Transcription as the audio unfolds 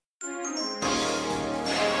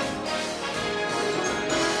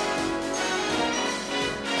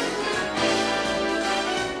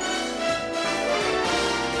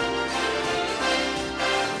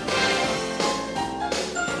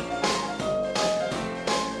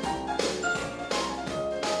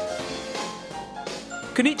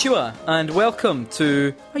Konnichiwa, and welcome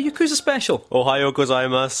to a Yakuza special. Ohayo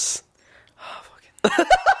gozaimasu.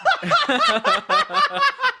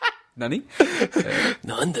 Nani?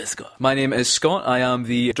 Nan desu ka? My name is Scott. I am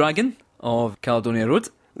the dragon of Caledonia Road.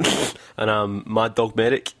 And I'm Mad Dog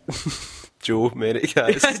Merrick. Joe Merrick,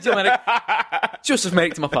 guys. Joe Merrick. Joseph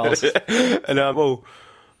Merrick to my pals. And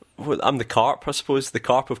I'm the carp, I suppose. The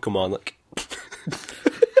carp of Kilmarnock.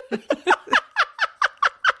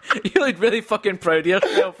 You look really fucking proud of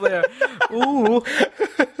yourself there. Ooh.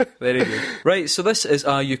 Very good. Right, so this is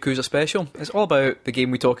a Yakuza special. It's all about the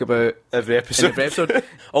game we talk about Every episode. in every episode.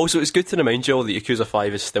 Also, it's good to remind you all that Yakuza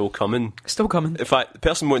 5 is still coming. Still coming. In fact, the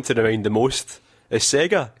person wanting to remind the most is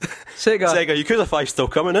Sega. Sega, Yakuza 5's still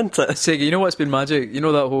coming, isn't it? Sega, you know what's been magic? You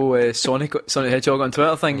know that whole Sonic Hedgehog on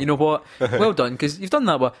Twitter thing? You know what? Well done, because you've done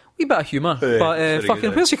that with a wee bit of humour. Yeah, but very fucking,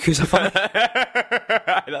 good, where's Yakuza 5?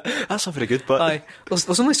 That's not very good, but... Aye,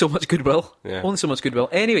 there's only so much goodwill. Yeah. Only so much goodwill.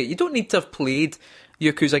 Anyway, you don't need to have played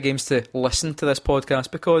Yakuza games to listen to this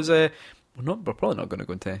podcast, because we're probably not going to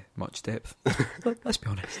go into much depth. Let's be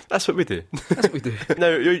honest. That's what we do. That's what we do. Now,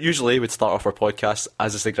 usually we'd start off our podcast,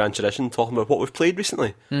 as is the grand tradition, talking about what we've played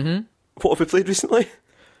recently. Mm-hmm. What have we played recently?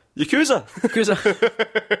 Yakuza.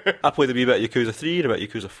 Yakuza. I played a wee bit of Yakuza 3 and a bit of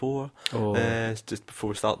Yakuza 4. Oh. Just before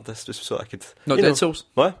we started this, just so I could... Not you Dead know. Souls?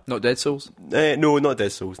 What? Not Dead Souls? No, not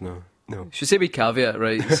Dead Souls, no. Should say we caveat,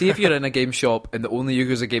 right? See if you're in a game shop and the only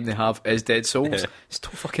Yakuza game they have is Dead Souls, Yeah. just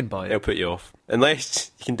don't fucking buy It'll it. put you off.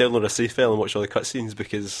 Unless you can download a save file and watch all the cutscenes,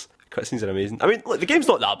 because cutscenes are amazing. I mean, look, the game's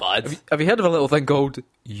not that bad. Have you heard of a little thing called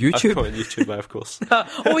YouTube? I've got on YouTube, of course.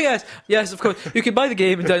 Oh yes, of course. You can buy the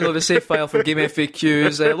game and download a save file from Game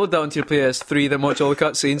FAQs, load that onto your PS3, then watch all the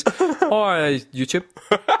cutscenes, or YouTube.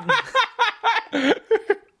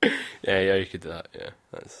 Yeah, you could do that, yeah.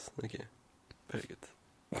 That's, okay. Very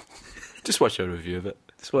good. Just watch a review of it.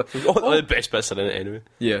 All the best bits are in it anyway.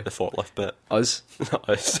 Yeah, The forklift bit. us. Not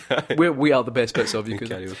us. We are the best bits of Yakuza.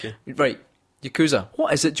 Karaoke. Right, Yakuza.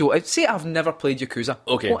 What is it, Joe? Say I've never played Yakuza.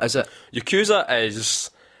 Okay. What is it? Yakuza is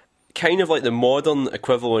kind of like the modern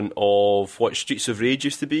equivalent of what Streets of Rage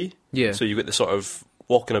used to be. Yeah. So you've got the sort of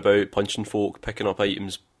walking about, punching folk, picking up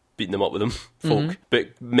items, beating them up with them folk.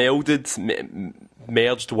 But merged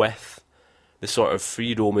with the sort of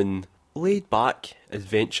free roaming, laid back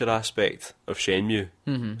adventure aspect of Shenmue,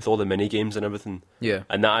 with all the mini games and everything. Yeah.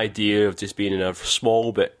 And that idea of just being in a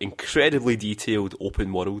small but incredibly detailed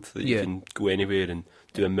open world that you Yeah. can go anywhere and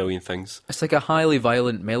do a million things. It's like a highly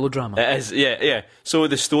violent melodrama. It is, yeah. So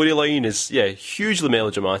the storyline is, hugely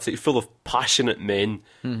melodramatic, full of passionate men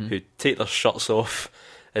who take their shirts off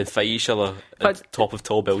and fight each other at the top of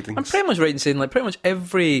tall buildings. I'm pretty much right in saying, like, pretty much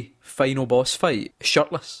every final boss fight is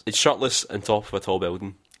shirtless. It's shirtless on top of a tall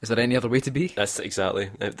building. Is there any other way to be? That's exactly.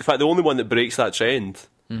 In fact, the only one that breaks that trend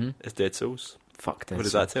is Dead Souls. Fuck Dead What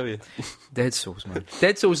does Souls. that tell you? Dead Souls, man.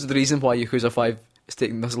 Dead Souls is the reason why Yakuza 5 is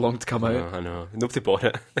taking this long to come out. I know. Nobody bought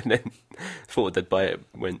it. And then folk that did buy it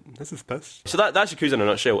went, this is piss. So that's Yakuza in a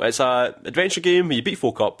nutshell. It's a adventure game where you beat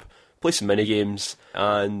folk up, play some mini games,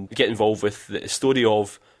 and get involved with the story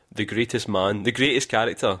of the greatest man, the greatest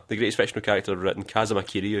character, the greatest fictional character written, Kazuma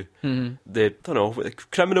Kiryu. The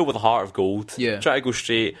criminal with a heart of gold. Yeah. Try to go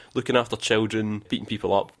straight, looking after children, beating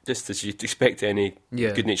people up, just as you'd expect any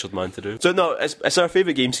Yeah. good-natured man to do. So no, it's our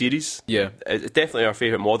favourite game series. Yeah. It's definitely our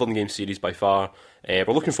favourite modern game series by far. We're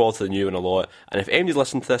looking forward to the new one a lot. And if anybody's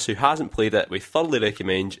listening to this who hasn't played it, we thoroughly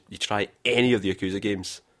recommend you try any of the Yakuza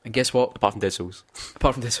games, And guess what? apart from Dead Souls.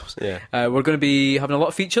 Apart from Dead Souls. Yeah. We're going to be having a lot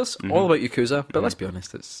of features, all about Yakuza, but let's be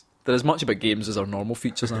honest, they're as much about games as our normal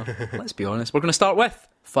features are. Let's be honest. We're going to start with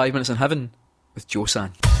 5 Minutes in Heaven with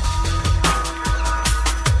Joe-san.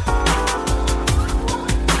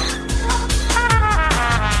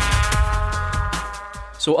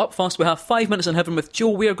 So up first we have 5 Minutes in Heaven with Joe.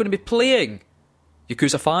 We are going to be playing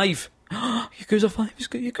Yakuza 5. Yakuza 5, he's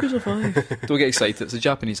got Yakuza 5. Don't get excited, it's a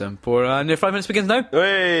Japanese import. And your 5 minutes begins now.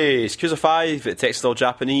 Hey, it's Yakuza 5, it texted all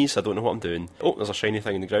Japanese, I don't know what I'm doing. Oh, there's a shiny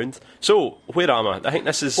thing in the ground. So, where am I? I think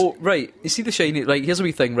this is... Oh, right, you see the shiny... Right, here's a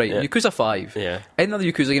wee thing, right, Yeah. Yakuza 5. Yeah. In other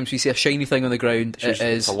Yakuza games, we see a shiny thing on the ground.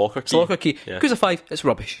 It's a locker key. It's a locker key. Yeah. Yakuza 5, it's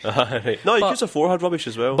rubbish. Right. No, But- Yakuza 4 had rubbish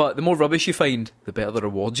as well. But the more rubbish you find, the better the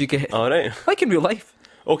rewards you get. Alright. Like in real life.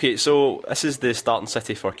 Okay, so this is the starting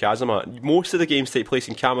city for Kazuma. Most of the games take place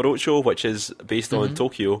in Kamurocho, which is based on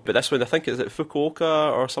Tokyo. But this one, I think, is it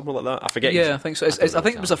Fukuoka or something like that? I forget. Yeah, I think so. I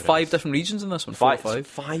think it was a 5 different regions in this one. 4 or 5.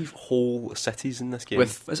 Five whole cities in this game.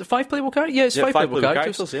 With, is it 5 playable characters? Yeah, it's Yeah, 5 five playable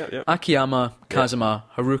characters. yeah. Akiyama, Kazuma,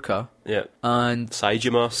 Haruka, Yeah. and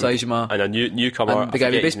Saejima. And a newcomer. And the guy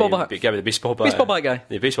with the baseball bat. The guy with the baseball bat. baseball bat guy.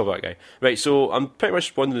 The baseball bat guy. Right, so I'm pretty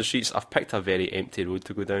much wandering the streets. I've picked a very empty road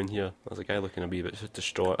to go down here. There's a guy looking a wee bit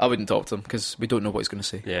distraught. I wouldn't talk to him because we don't know what he's going to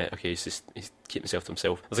say. Yeah, okay, he's keeping himself to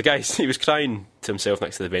himself. There's a guy, he was crying to himself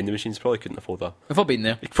next to the vending machines. Probably couldn't afford that. I've all been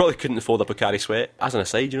there. He probably couldn't afford a Pocari Sweat. As an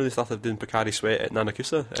aside, you know they started doing Pocari Sweat at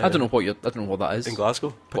Nanakusa? I don't know what that is. In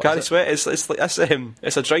Glasgow. What Pocari is it? Sweat, it's like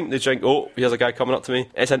it's a drink they drink. Oh, here's a guy coming up to me.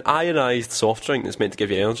 It's an ionised soft drink that's meant to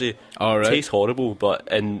give you energy. All right. It tastes horrible, but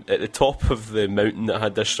at the top of the mountain that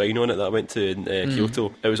had this shrine on it that I went to in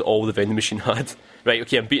Kyoto, it was all the vending machine had. Right,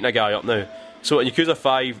 okay, I'm beating a guy up now. So in Yakuza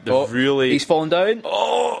 5, they've really... He's fallen down.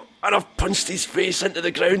 Oh, and I've punched his face into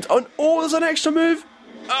the ground. Oh, there's an extra move.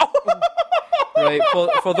 Oh. Right,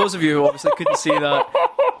 for those of you who obviously couldn't see that,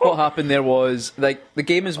 what happened there was, like, the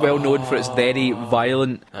game is well known for its very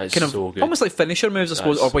violent, That's kind of so good. almost like finisher moves, I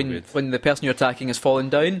suppose, That's or so good. when the person you're attacking has fallen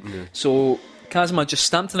down. So Kazuma just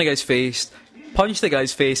stamped on the guy's face, punched the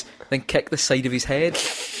guy's face, then kicked the side of his head.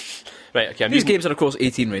 Right, okay, These games are, of course,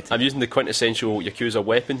 18 rated. I'm using the quintessential Yakuza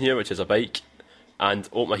weapon here, which is a bike. And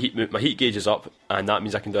my heat gauge is up, and that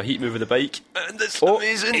means I can do a heat move with the bike. And it's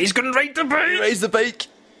amazing. He's going to ride the bike! He rides the bike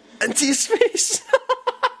into his face.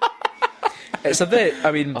 It's a bit,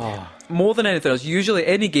 I mean, more than anything else, usually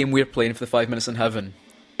any game we're playing for the 5 minutes in heaven,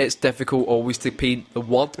 it's difficult always to paint the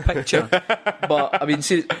word picture. But, I mean,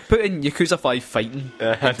 see, put in Yakuza 5 fighting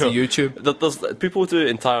into YouTube. There's people do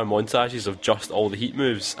entire montages of just all the heat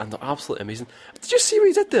moves, and they're absolutely amazing. Did you see what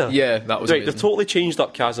he did there? Yeah, that was right. amazing. They've totally changed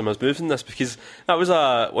up Kazuma's moves in this, because that was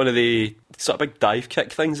one of the sort of big dive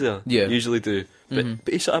kick things there. Yeah. Usually do, but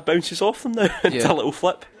he sort of bounces off them now into a little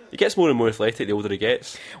flip. He gets more and more athletic the older he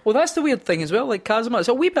gets. Well, that's the weird thing as well. Like Kazuma, it's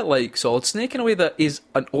a wee bit like Solid Snake in a way that he's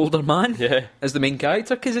an older man as the main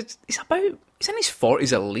character, because he's in his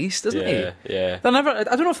 40s at least, isn't he? Yeah. They're never. I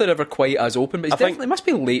don't know if they're ever quite as open, but it must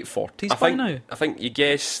be late 40s by now. I think you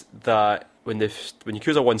guess that when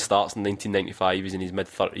Yakuza 1 starts in 1995, he's in his mid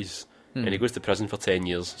 30s. And he goes to prison for 10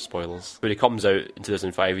 years, spoilers. When he comes out in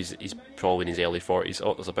 2005, he's probably in his early 40s.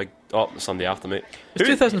 Oh, there's a big... Oh, Sunday after, mate. It's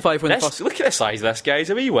 2005 when the first... Look at the size of this guy. He's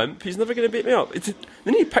a wee wimp. He's never going to beat me up. They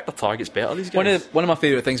need to pick their targets better, these guys. One of my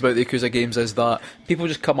favourite things about the Yakuza games is that people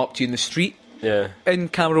just come up to you in the street in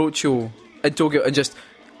Kamurocho, in Tokyo, and just...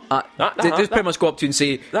 they just pretty much go up to you and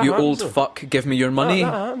say, "You old fuck, give me your money."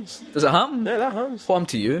 That happens. Does it happen? Yeah, that happens. What happened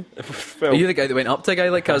to you? Well, Are you the guy that went up to a guy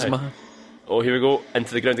like Kazuma? Oh, here we go.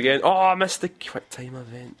 Into the ground again. Oh, I missed the quick time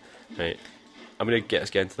event. Right. I'm going to get this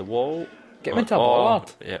guy into the wall. Get him into a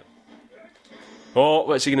bollard. Yeah. Oh,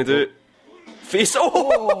 what's he going to do? Face.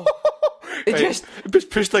 Oh! It Right. Just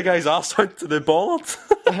pushed the guy's arse onto the bollard.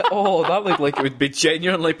 Oh, that looked like it would be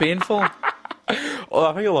genuinely painful. Oh,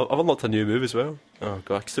 I think I've unlocked a new move as well. Oh,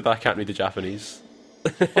 God. Too bad I can't read the Japanese.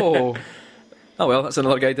 Oh well, that's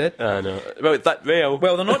another guy dead. I know. Well,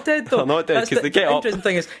 Well, they're not dead though. They're not dead, That's 'cause they get the up. interesting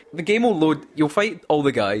thing is, the game will load. You'll fight all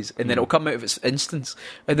the guys, and then it'll come out of its instance,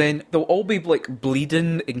 and then they'll all be like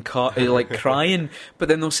bleeding and like crying. But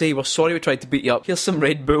then they'll say, "We're sorry, we tried to beat you up. Here's some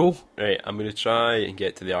Red Bull." Right, I'm going to try and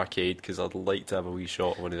get to the arcade because I'd like to have a wee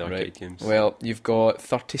shot of one of the arcade games. Well, you've got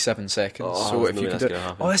 37 seconds. Oh, so there's if no you way can that's do it. gonna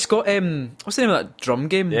happen. Oh, it's got what's the name of that drum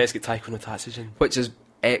game? Yeah, it's got Taiko no Tatsujin. Which is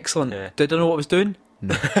excellent. Yeah. Did I know what I was doing?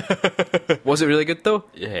 No. Was it really good though?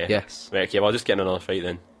 Yeah. Yes. Right, okay, well, I'll just get in another fight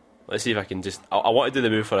then. Let's see if I can just... I want to do the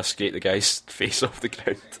move where I scrape the guy's face off the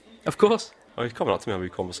ground. Of course. Oh, he's coming up to me, having a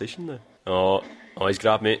wee conversation now. Oh, he's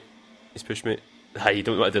grabbed me. He's pushed me. Hey, you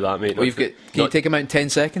don't want to do that, mate. Well, can you take him out in 10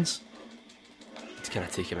 seconds? Can I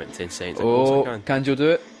take him out in 10 seconds? Of course I can. Kanjo do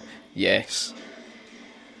it? Yes.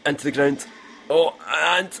 Into the ground. Oh,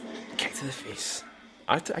 and kick to the face.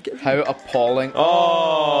 I get... How appalling.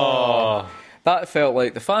 Oh! That felt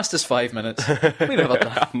like the fastest 5 minutes we've ever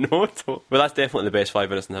done. No, well, that's definitely the best 5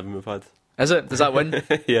 minutes in heaven we've had. Is it? Does that win?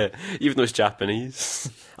 Yeah, even though it's Japanese.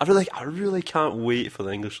 I really can't wait for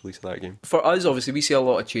the English release of that game. For us, obviously, we see a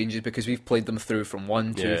lot of changes because we've played them through from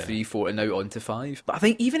 1, 2, Yeah. 3, 4 and now on to 5. But I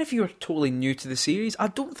think even if you're totally new to the series, I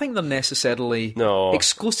don't think they're necessarily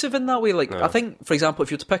exclusive in that way. Like, I think, for example, if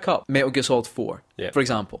you're to pick up Metal Gear Solid 4, for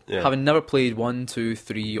example, having never played 1, 2,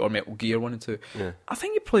 3 or Metal Gear 1 and 2, I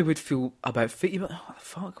think you probably would feel about fit. You'd be like, oh, the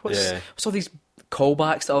fuck? What's all these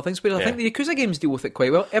callbacks to other things? But I think the Yakuza games deal with it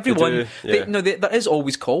quite well. Everyone, there is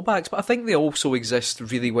always callbacks, but I think they also exist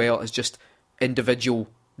really well as just individual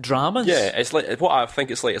dramas. Yeah, it's like what I think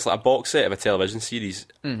it's like a box set of a television series.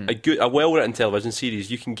 A well-written television series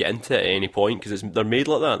you can get into at any point because they're made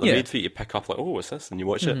like that. They're made for you to pick up like, oh, what's this? And you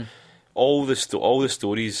watch it. All the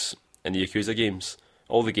stories in the Yakuza games,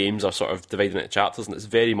 all the games are sort of divided into chapters, and it's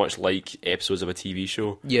very much like episodes of a TV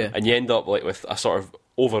show. Yeah. And you end up like with a sort of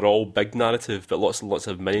overall big narrative, but lots and lots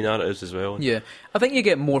of mini narratives as well. Yeah, I think you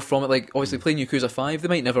get more from it. Like, obviously, playing Yakuza 5, they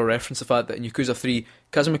might never reference the fact that in Yakuza 3,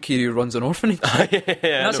 Kazuma Kiryu runs an orphanage. And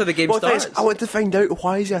that's how the game starts. I want to find out,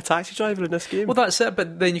 why is he a taxi driver in this game? Well, that's it,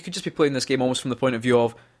 but then you could just be playing this game almost from the point of view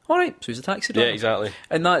of, alright, so he's a taxi driver. Yeah, exactly.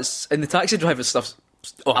 And the taxi driver stuff's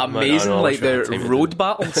amazing, like the road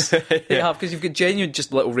battles they have, because you've got genuine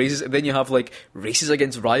just little races, and then you have like races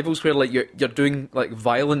against rivals where like you're doing like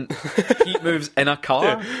violent heat moves in a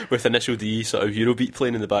car with Initial D sort of Eurobeat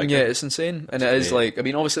playing in the background. Yeah, it's insane, and it is like, I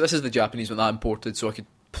mean, obviously this is the Japanese one that I imported, so I could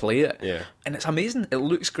play it. Yeah, and it's amazing. It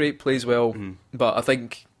looks great, plays well, but I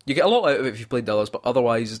think you get a lot out of it if you've played the others. But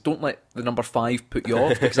otherwise, don't let the number 5 put you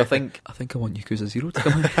off, because I think I want Yakuza 0 to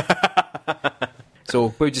come out. So,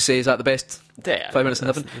 what would you say? Is that the best? Yeah, 5 minutes and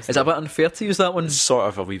 11. Is that a bit unfair to use that one? It's sort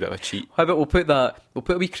of a wee bit of a cheat. How about we'll put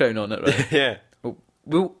a wee crown on it, right? Yeah.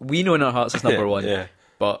 We know in our hearts it's number 1. Yeah.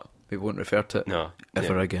 But we won't refer to it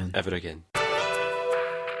ever again. Ever again.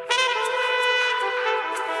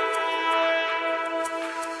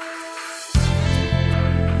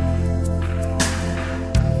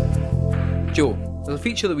 Joe, there's a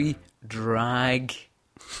feature that we drag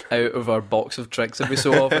out of our box of tricks every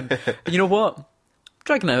so often. And you know what?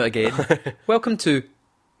 Dragging it out again. Welcome to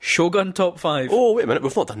Shogun Top 5. Oh, wait a minute,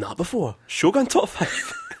 we've not done that before. Shogun Top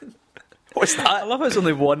 5? What's that? I love how it's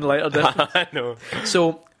only one letter difference. I know.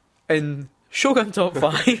 So, in Shogun Top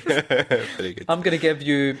 5, very good. I'm going to give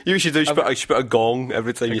you... You should put a gong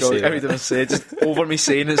every time you say it. Every time I say it, just over me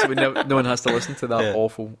saying it, so no one has to listen to that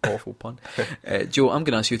awful pun. Joe, I'm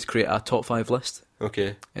going to ask you to create a top 5 list.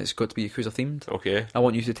 Okay. It's got to be Yakuza themed. Okay. I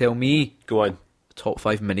want you to tell me... Go on. Top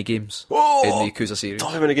 5 minigames in the Yakuza series.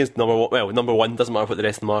 Top 5 minigames, number 1. Well, number 1 doesn't matter what the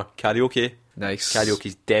rest of them are. Karaoke. Nice.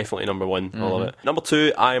 Karaoke's definitely number 1. I love it. Number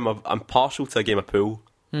 2, I'm partial to a game of pool.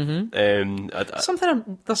 Mm-hmm.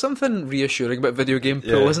 There's something reassuring about video game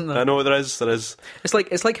pool, isn't there? I know there is. It's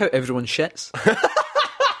like how everyone shits.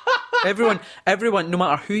 everyone, no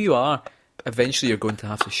matter who you are, eventually you're going to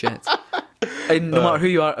have to shit. And no matter who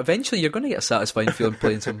you are, eventually you're going to get a satisfying feeling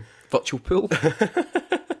playing some virtual pool.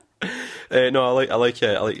 No, I like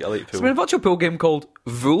pool. There's been a virtual pool game called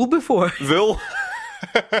Vool before. Vool?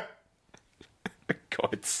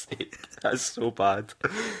 God's sake, that's so bad.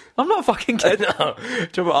 I'm not fucking kidding. No. Do you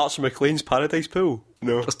remember Archer McLean's Paradise Pool?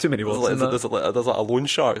 No. There's too many words in that. There's like a loan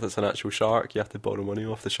shark that's an actual shark. You have to borrow money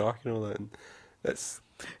off the shark and all that. And it's...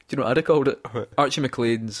 Do you know what I'd have called it? Archie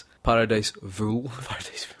McLean's Paradise Vool.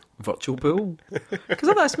 Paradise Vool. Virtual pool.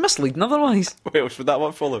 Because that's misleading otherwise. Wait, would that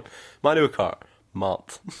one follow? Mario Kart,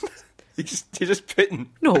 Mart. You're just putting...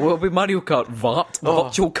 No, it'll be Mario Kart Vart.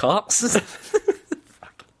 Virtual carts.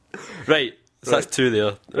 Right. So that's 2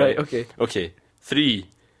 there. Right, okay. Okay. 3,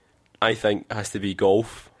 I think, has to be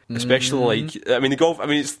golf. Especially the golf,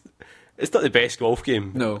 it's not the best golf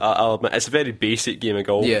game. No. I'll admit, it's a very basic game of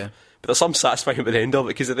golf. Yeah. But there's some satisfying at the end of it,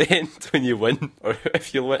 because at the end, when you win, or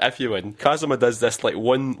if you win, Kazuma does this like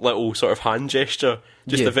one little sort of hand gesture,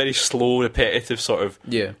 just a very slow, repetitive sort of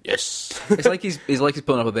yes. It's like he's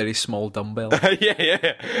pulling up a very small dumbbell.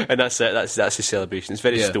 yeah, and that's it. That's his celebration. It's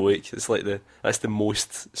very stoic. It's like that's the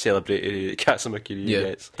most celebrated Kazuma Kiryu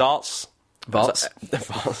gets. Darts.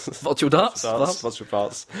 Virtual darts. Virtual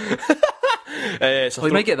darts.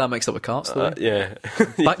 You might get that mixed up with carts, though. Yeah.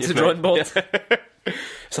 Back to the drawing board.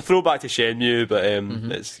 It's a throwback to Shenmue, but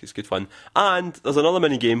it's good fun. And there's another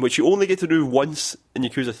mini game which you only get to do once in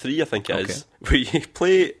Yakuza 3, I think it is, where you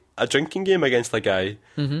play a drinking game against a guy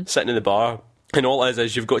sitting in the bar, and all it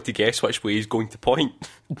is you've got to guess which way he's going to point.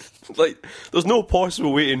 Like, there's no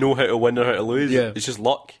possible way to know how to win or how to lose. Yeah. It's just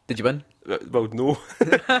luck. Did you win? Well, no.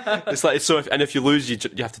 It's like, so if you lose, you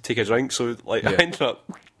have to take a drink. So I ended up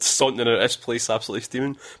sauntering out this place absolutely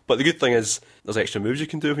steaming. But the good thing is there's extra moves you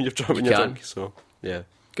can do when you're drunk. So yeah,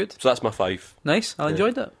 good. So that's my 5. Nice. I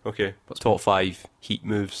enjoyed that. Okay. Top 5 heat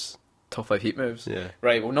moves. Top 5 heat moves. Yeah.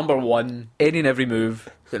 Right. Well, number 1, any and every move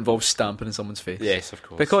that involves stamping in someone's face. Yes, of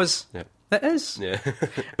course. Because it is. Yeah.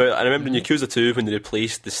 But I remember in Yakuza 2 when they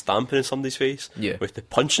replaced the stamping in somebody's face with the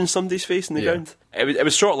punching somebody's face in the ground. It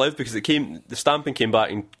was short lived because the stamping came back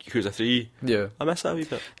in Yakuza 3. Yeah. I miss that a wee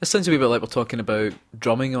bit. This sounds a wee bit like we're talking about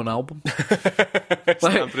drumming on an album.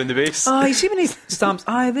 Stamping in the bass. You see when he stamps,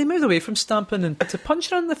 they moved away from stamping and to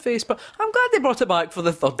punching on the face, but I'm glad they brought it back for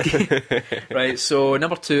the 3rd game. Right, so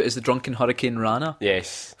number 2 is the Drunken Hurricane Rana.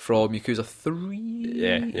 Yes. From Yakuza 3.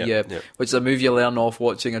 Yeah. Which is a move you learn off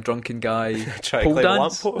watching a drunken guy try pole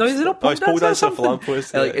dance. No, is it not pole dance? Pole dance off a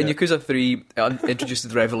lamppost. In Yakuza 3, it introduced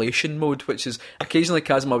the revelation mode, which is occasionally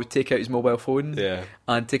Kazuma would take out his mobile phone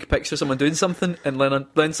and take a picture of someone doing something and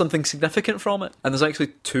learn something significant from it. And there's actually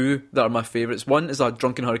two that are my favourites. One is a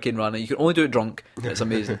drunken Hurricane Rana. You can only do it drunk. It's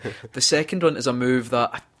amazing. The second one is a move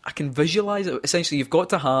that I can visualise it. Essentially, you've got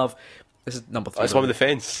to have... This is number 3. It's the one with the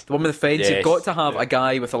fence. The one with the fence. Yes. You've got to have a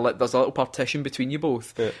guy with there's a little partition between you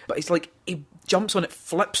both. Yeah. But it's like he jumps on it,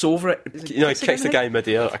 flips over it. He kicks the guy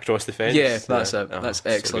mid-air across the fence. Yeah, that's it. That's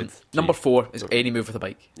excellent. So number 4 is any move with a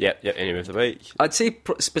bike. Yeah, any move with a bike. I'd say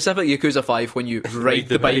specifically Yakuza 5 when you ride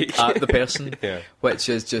the bike at the person, which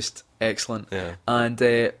is just excellent. Yeah. And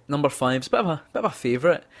number 5 is a bit of a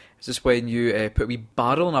favourite. It's just when you put a wee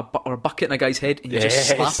barrel or a bucket in a guy's head and you just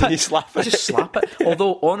slap it. You slap it. Just slap it.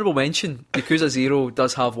 Although, honourable mention, Yakuza 0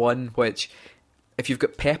 does have one which, if you've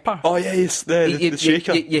got pepper... Oh, yeah, the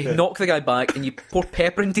shaker. You knock the guy back and you pour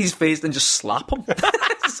pepper into his face and just slap him.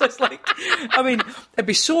 So it's like... I mean, it'd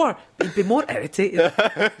be sore. He'd be more irritated.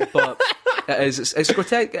 But... It's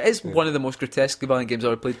grotesque. It is one of the most grotesquely violent games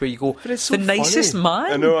I've ever played, where you go, it's so the nicest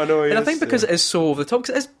man. I know. And I think because it is so over the top,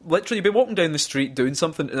 because it is literally, you'd be walking down the street doing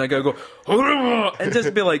something, and a guy will go, and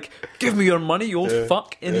just be like, "Give me your money, you old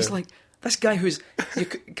fuck." And he's like, this guy who's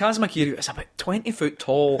Kazuma Kiryu is about 20 foot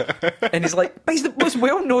tall, and he's like, but he's the most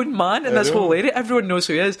well-known man in this whole area. Everyone knows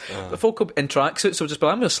who he is. The folk in tracksuits will just be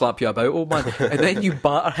like, I'm going to slap you about, old man. And then you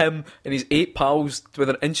batter him and his 8 pals with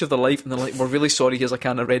an inch of their life, and they're like, we're really sorry, here's a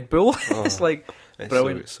can of Red Bull. It's like,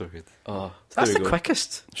 brilliant. So good. That's the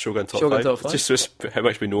quickest Shogun Top 5. It's just how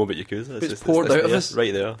much we know about Yakuza. It's poured out of us.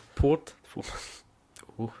 Right there. Poured.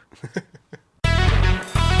 Oh.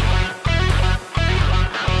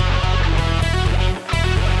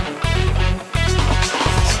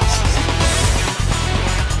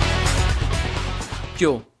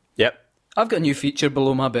 Joe. Yep. I've got a new feature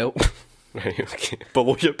below my belt. Right, okay.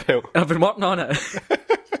 Below your belt. I've been working on it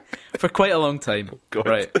for quite a long time. God.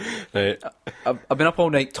 Right. I've been up all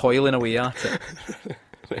night toiling away at it.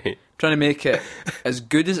 Right. Trying to make it as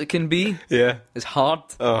good as it can be. Yeah. As hard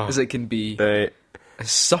as it can be. Right. As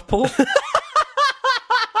supple.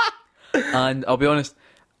 And I'll be honest,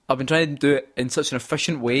 I've been trying to do it in such an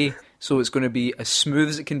efficient way so it's going to be as smooth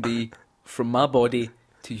as it can be from my body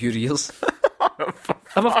to your ears.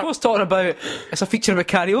 I'm of course talking about, it's a feature about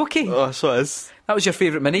karaoke. Oh, that's what it is. That was your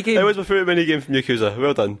favourite minigame. It was my favourite minigame from Yakuza.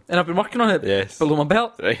 Well done. And I've been working on it. Yes. Below my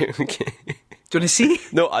belt. Right, okay. Do you want to see?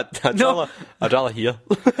 No, I'd rather hear.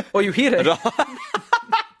 Oh, you hear it?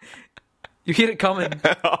 You hear it coming.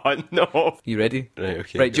 Oh, no. You ready? Right,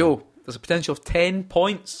 okay. Right, Joe, there's a potential of 10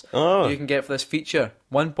 points you can get for this feature.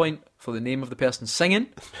 1 point for the name of the person singing.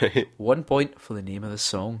 Right. 1 point for the name of the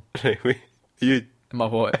song. Right, wait. Am I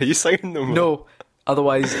what? Are you singing them? No.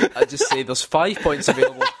 Otherwise, I just say there's 5 points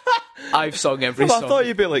available. I've sung every song. I thought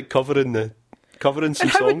you'd be like covering some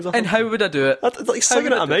songs. And how would I do it? Like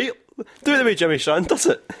singing it a night. Do it the way Jimmy Shan does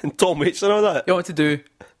it. And Tom Waits and all that. You want to do...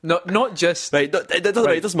 Not just... Right, it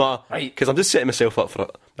doesn't matter. Right. Because I'm just setting myself up for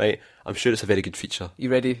it. Right. I'm sure it's a very good feature. You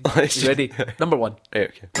ready? You ready? Number 1. Right,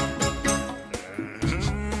 okay. I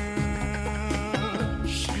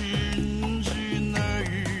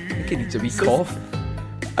think he needs a wee cough.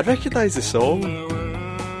 I recognise the song.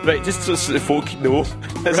 Right, just so the folk know.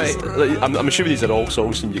 I'm assuming these are all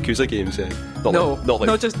songs from Yakuza games. I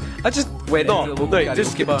just went into the local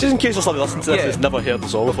karaoke bar. Just in case there's somebody listening to this that's never heard the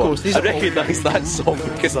song before. I recognise that song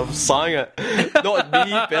because I've sang it. Not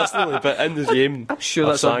me personally, but in the game. I'm sure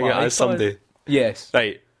I've sang it as somebody. Yes.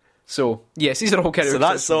 Right. So, yes, these are all karaoke. So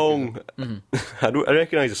that song, I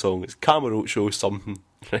recognise the song. It's Kamurocho something.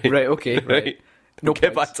 Right, okay. Right. No,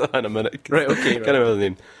 get back to that in a minute. Right, okay. Can't remember the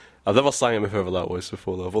name. I've never sang it with whoever that was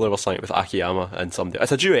before, though. I've only ever sang it with Akiyama and somebody.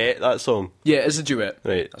 It's a duet, that song. Yeah, it's a duet.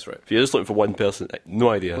 Right. That's right. If you're just looking for one person,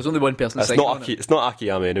 no idea. There's only one person singing on it. It's not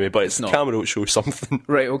Akiyama anyway, but it's Kamurocho something.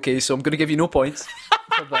 Right, okay, so I'm going to give you no points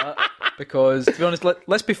for that. Because, to be honest,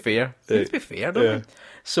 let's be fair. Let's be fair, don't we?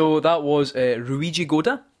 So that was Ryuji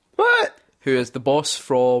Goda. What? Who is the boss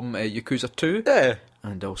from Yakuza 2. Yeah.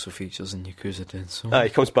 And also features in Yakuza 10. So. He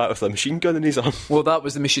comes back with a machine gun in his arm. Well, that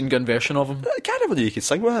was the machine gun version of him. I can't remember you could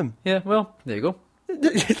sing with him. Yeah, well, there you go. You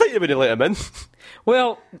think you wouldn't let him in?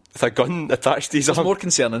 Well... With a gun attached to his arm? There's more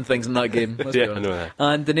concerning things in that game. Yeah, I know that.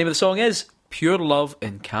 And the name of the song is Pure Love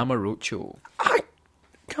in Kamurocho.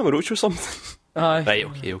 Kamurocho something? Aye.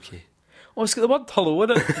 Right, okay. Oh, it's got the word hello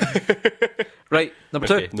in it. Right, number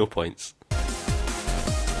 2. No points.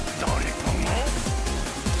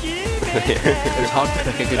 It's hard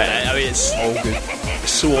to pick a good one. I mean, it's all good.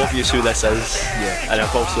 It's so obvious who this is. Yeah. And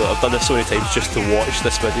I've done this so many times just to watch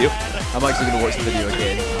this video. I'm actually going to watch the video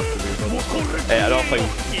again after we're done. Another thing,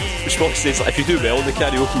 which probably says like, if you do well in the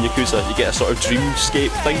karaoke in Yakuza, you get a sort of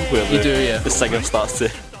dreamscape thing where the singer starts to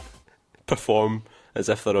perform as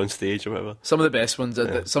if they're on stage or whatever. Some of the best ones,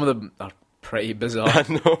 some of them are pretty bizarre. I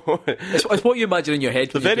know. It's what you imagine in your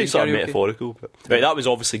head. They're very sort of metaphorical. But. Right, that was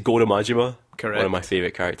obviously Goro Majima, correct. One of my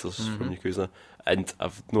favourite characters from Yakuza. And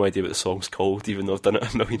I've no idea what the song's called, even though I've done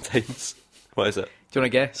it a million times. What is it? Do you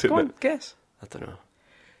want to guess? Go on, guess. I don't know.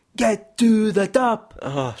 Get to the top.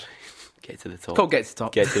 Oh, get to the top. It's called Get to the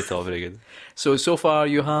Top. Get to the top, very good. So far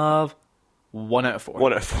you have 1 out of 4.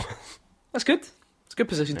 1 out of 4. That's good. It's a good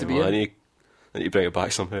position to be in. I need to bring it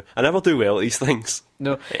back somehow. I never do well at these things.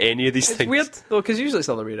 No. At any of these things. It's weird, though, because usually it's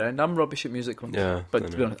the other way around. I'm rubbish at music ones. Yeah. But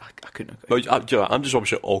to be honest, I couldn't have. But I'm just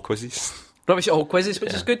rubbish at all quizzes. Rubbish at all quizzes,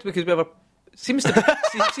 which is good because we have seems to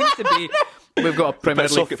be we've got a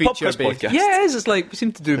primarily feature based. Yeah, it is. It's like we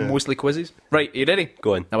seem to do mostly quizzes. Right, are you ready?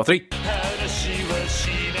 Go on. Number 3.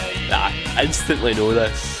 I instantly know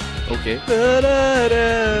this. Okay.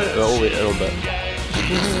 Oh wait, a little bit.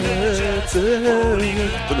 Don't know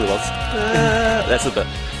the words. That's a bit. I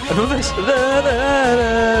know this.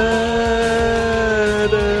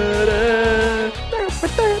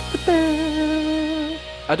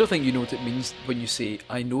 I don't think you know what it means when you say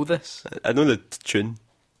I know this. I know the tune.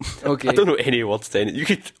 Okay. I don't know any words to any. You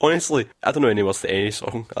could honestly, I don't know any words to any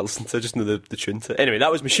song I listen to. I just know the tune to it. Anyway, that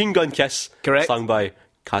was Machine Gun Kiss, correct, sung by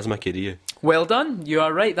Kazuma Kiryu. Well done. You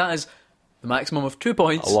are right. That is the maximum of 2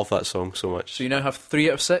 points. I love that song so much. So you now have 3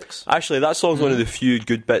 out of 6. Actually, that song's one of the few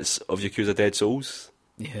good bits of Yakuza Dead Souls.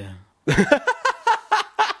 Yeah.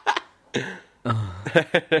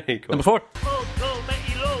 Number 4.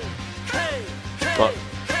 But,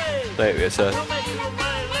 right, it's a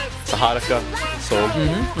Haruka song.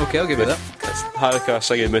 Mm-hmm. Okay, I'll give you that. It's Haruka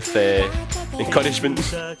singing with encouragement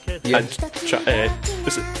and I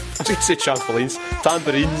was going to say trampolines,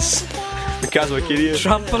 tambourines. Kazuma Kiryu.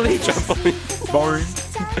 Trampoline.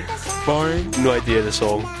 Boring. No idea the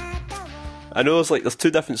song. I know there's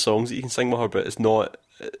 2 different songs that you can sing with her, but it's not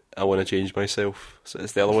I Want to Change Myself. So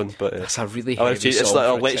it's the other one, but that's a really heavy song. It's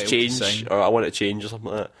like Let's Change or I Want to Change or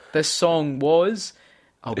something like that. This song was,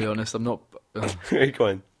 I'll be honest, I'm not. Go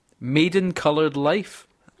on. Maiden Coloured Life.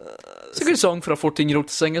 It's a good song for a 14-year-old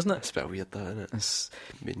to sing, isn't it? It's a bit weird, that, isn't it? It's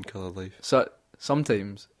Maiden Coloured Life. So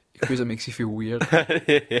sometimes Yakuza makes you feel weird.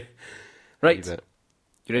 Right. You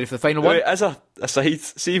ready for the final one? Wait, as a aside,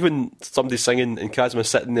 see when somebody's singing and Kazuma's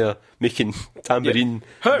sitting there making tambourine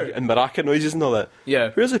and maraca noises and all that. Yeah.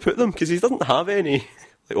 Where does he put them? Because he doesn't have any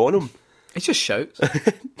on him. He just shouts.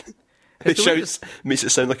 He shouts, makes it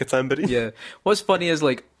sound like a tambourine. Yeah. What's funny is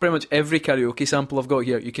pretty much every karaoke sample I've got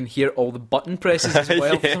here, you can hear all the button presses as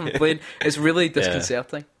well for someone playing. It's really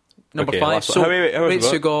disconcerting. Number 5. So,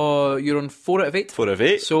 you're on 4 out of 8. 4 out of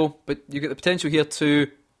 8. So, but you get the potential here to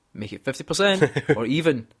make it 50% or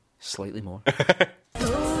even slightly more. You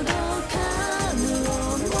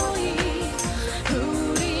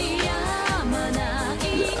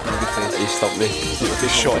stumped me. You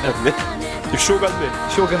shot at me. You Shogun me.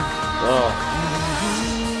 Shogun. Oh.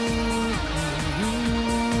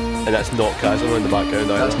 And that's not Kazuma in the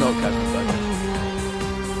background either. That's not Kazuma in the background.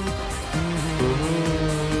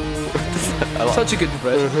 Such a good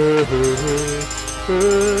impression.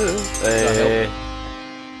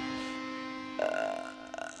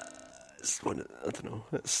 I don't know.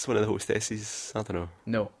 It's one of the hostesses. I don't know.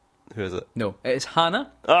 No. Who is it? No. It is Hana.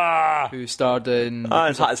 Who starred in...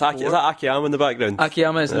 is that Akiyama in the background?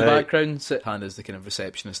 Akiyama is in the background. So Hana's the kind of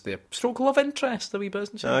receptionist there. Stroke love interest, a wee bit,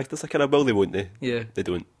 isn't she? There's a kind of, well, they won't, they? Yeah. They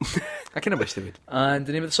don't. I kind of wish they would. And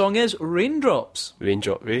the name of the song is Raindrops.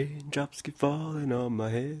 Raindrops keep falling on my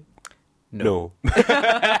head. No.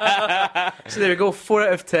 So there we go, 4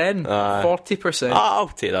 out of 10. 40%. I'll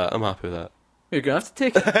take that. I'm happy with that. You're going to have to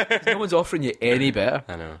take it. No one's offering you any better.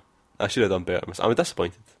 I know. I should have done better. I'm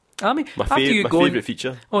disappointed. I mean, my favourite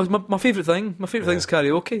feature. Oh, it's my favourite thing. My favourite thing is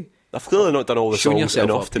karaoke. I've clearly not done all the songs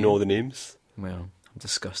enough to know the names. Well, I'm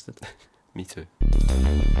disgusted. Me too.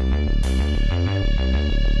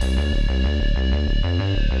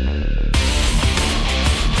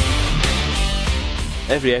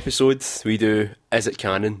 Every episode we do Is It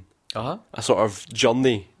Canon? A sort of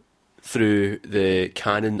journey through the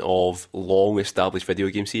canon of long established video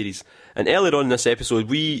game series. And earlier on in this episode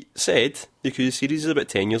we said the Yakuza series is about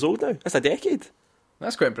 10 years old now. That's a decade.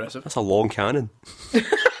 That's quite impressive. That's a long canon. That's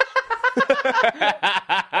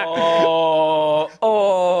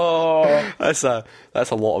a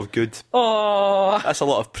lot of good. That's a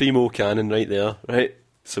lot of primo canon right there, right?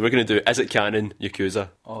 So we're going to do Is It Canon Yakuza.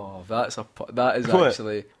 That is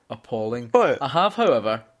actually appalling. What? I have,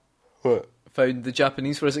 however, found the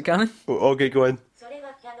Japanese for Is It Canon. Okay, go on.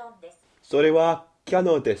 Sore wa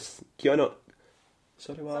Kyanon desu. Kyanon.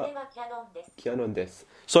 Sore wa Kyanon desu.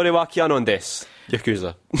 Sore wa Kyanon desu.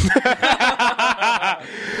 Yakuza.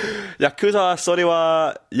 Yakuza, sore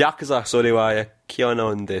wa Yakuza, sore wa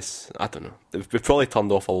Kyanon desu. I don't know. We've probably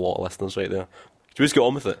turned off a lot of listeners right there. Should we just get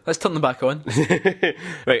on with it? Let's turn them back on.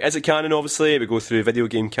 Right, is it canon, obviously? We go through video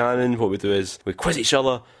game canon. What we do is we quiz each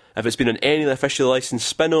other. If it's been on any officially licensed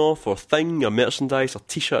spin-off or thing or merchandise or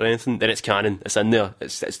t-shirt or anything, then it's canon. It's in there.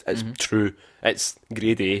 It's true. It's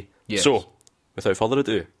grade A. Yes. So, without further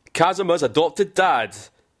ado, Kazuma's adopted dad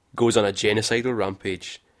goes on a genocidal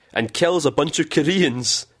rampage and kills a bunch of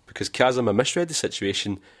Koreans because Kazuma misread the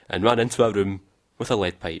situation and ran into a room with a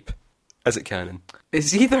lead pipe. Is it canon?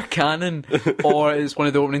 It's either canon or it's one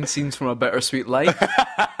of the opening scenes from A Bittersweet Life.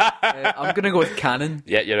 I'm going to go with canon.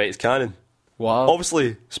 Yeah, you're right, it's canon. Wow.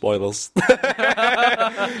 Obviously, spoilers.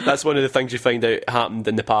 That's one of the things you find out happened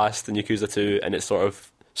in the past in Yakuza 2, and it sort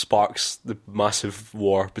of sparks the massive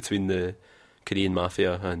war between the Korean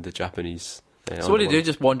mafia and the Japanese. So what do you do?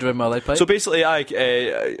 Just wander in my life pipe? So basically,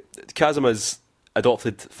 Kazuma's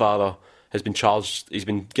adopted father has been charged. He's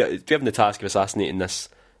been given the task of assassinating this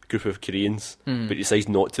group of Koreans, but he decides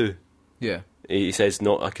not to. Yeah. He says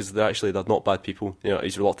not because they're not bad people. You know,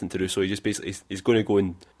 he's reluctant to do so. He just basically he's going to go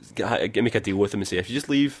and make a deal with them and say, if you just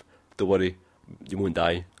leave, don't worry, you won't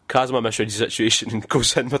die. Kazuma misread the situation and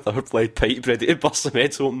goes in with a lead pipe ready to burst some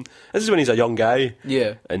heads open. This is when he's a young guy.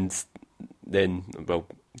 Yeah. And then, well,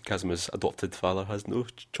 Kazuma's adopted father has no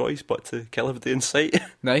choice but to kill everybody in sight.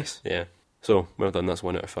 Nice. Yeah. So, well done, that's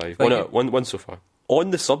 1 out of 5. One so far.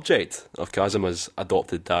 On the subject of Kazuma's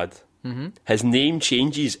adopted dad, his name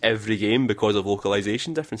changes every game because of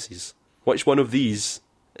localization differences. Which one of these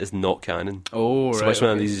is not canon? Oh, so right. Which one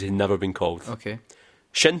of these has never been called? Okay.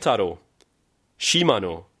 Shintaro,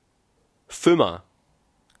 Shimano, Fuma,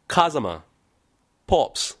 Kazuma,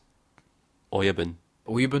 Pops, Oyabun.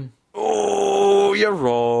 Oyabun? Oh, you're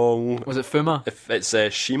wrong. Was it Fuma? If it's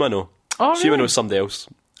Shimano. Oh, really? Shimano's somebody else.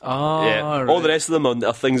 Oh, yeah. Right. All the rest of them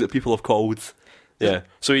are things that people have called. Yeah.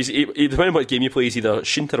 So he depending on what game you play, he's either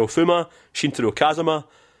Shintaro Fuma, Shintaro Kazuma,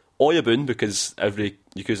 Oyabun, because every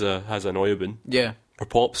Yakuza has an Oyabun. Yeah. Or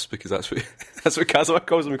Pops, because that's what Kazuma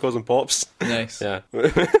calls him. He calls him Pops. Nice. Yeah.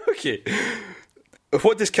 Okay.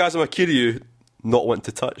 What does Kazuma Kiryu not want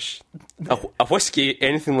to touch? A whiskey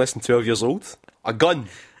anything less than 12 years old. A gun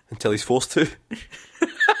until he's forced to.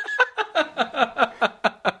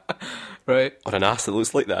 Right. Or an ass that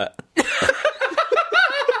looks like that.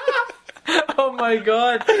 Oh my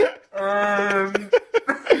god.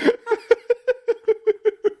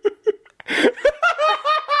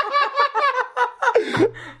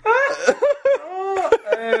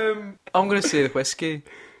 I'm going to say the whiskey.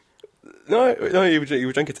 No, you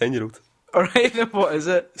would drink a 10-year-old. Alright, then what is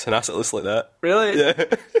it? It's an ass that looks like that. Really? Yeah.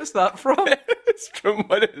 What's that from? It's from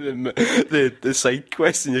one of the side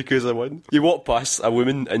quests in Yakuza 1. You walk past a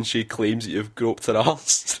woman and she claims that you've groped her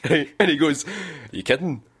arse, right? And he goes, are you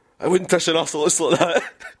kidding? I wouldn't touch an arse that looks like that.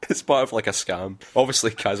 It's part of like a scam.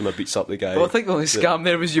 Obviously Kazuma beats up the guy. Well, I think the only scam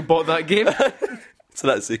there was you bought that game. So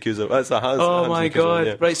that's the Yakuza. That's a hands. Oh my god.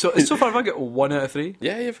 Yeah. Right, so far have I got 1 out of 3?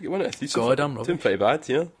 Yeah, you've got 1 out of 3. So god, I'm rubbish. Doing pretty bad,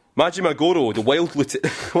 yeah. Majima Goro, the wild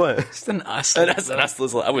lieutenant. What? It's an ass. That's an ass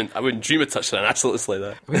like I wouldn't dream of touching an ass like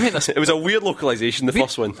that. It was a weird localization, the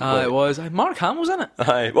first one. It was. Mark Hamill's in it.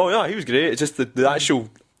 Aye. Well, yeah, he was great. It's just the actual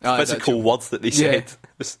physical words that they said.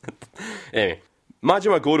 Yeah. Anyway.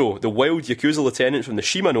 Majima Goro, the wild Yakuza lieutenant from the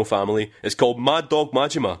Shimano family, is called Mad Dog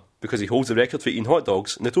Majima because he holds the record for eating hot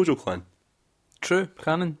dogs in the Tojo clan. True.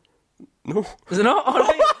 Canon. No. Is it not?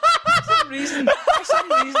 Alright. For some reason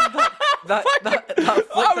that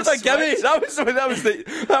was a gimme.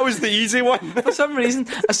 That was the easy one. For some reason,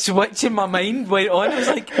 a switch in my mind went on. I was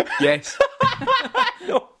like, yes.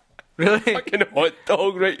 No. Really? Fucking hot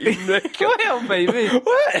dog right eating record. Well, baby.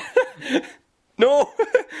 What? No.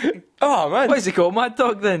 Oh, man. Why is he called Mad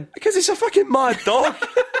Dog then? Because he's a fucking mad dog.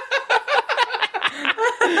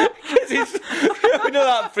 You know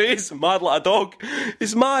that phrase, mad like a dog?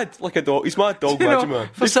 He's mad like a dog. He's mad dog, Majima.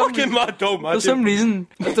 He's fucking mad dog, Majima. For some reason,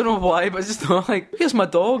 I don't know why, but I just thought, like, here's my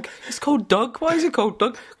dog. It's called Doug. Why is it called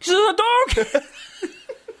Doug? He's a dog!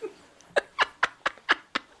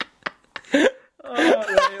 Right,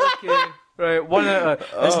 okay. Right, 1 out of...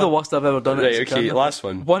 This is the worst I've ever done it. Right, okay, last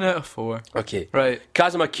one. 1 out of 4. Okay. Right.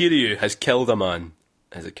 Kazuma Kiryu has killed a man.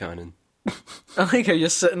 Is it canon? I like how you're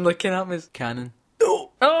sitting looking at me. It's canon. No.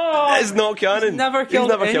 Oh! It's not canon. He's never killed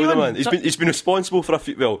a man. He's been responsible for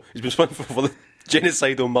he's been responsible for the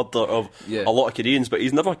genocidal murder of a lot of Koreans, but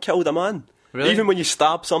he's never killed a man. Really? Even when you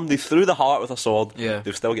stab somebody through the heart with a sword,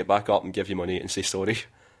 they'll still get back up and give you money and say sorry.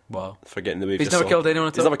 Wow. For getting the way. He's never killed anyone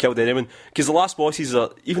at all? He's never killed anyone. Because the last bosses are,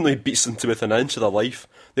 even though he beats them to within an inch of their life,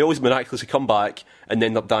 they always miraculously come back and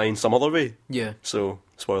end up dying some other way. Yeah. So,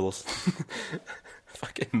 spoilers.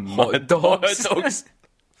 Fucking hot dogs. Hot dogs.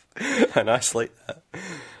 And I like that.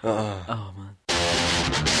 Oh, man.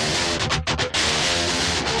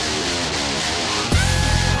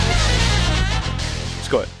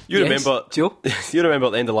 Scott, remember Joe? You remember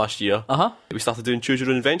at the end of last year, we started doing Choose Your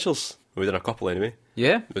Own Adventures. We did a couple anyway.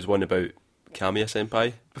 Yeah. There was one about Kamiya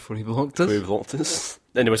Senpai. Before he blocked us.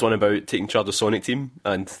 Then there was one about taking charge of the Sonic team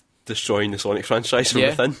and destroying the Sonic franchise from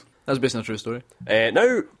within. That's based on a true story.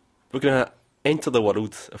 Now, we're going to enter the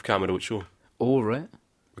world of Kamurocho. Oh, right.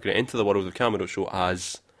 We're going to enter the world of Kamurocho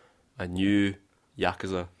as a new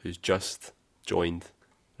Yakuza who's just joined.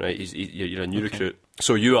 Right? You're a new recruit.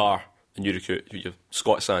 So you are a new recruit. You're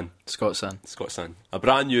Scott-san. Scott-san. A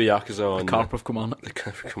brand new Yakuza on... The Carp of Commander. The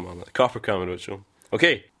Carp of Kamurocho.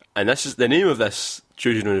 Okay, and this is the name of this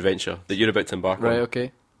Choose Your Own Adventure that you're about to embark on. Right,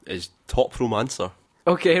 okay. Is Top Romancer.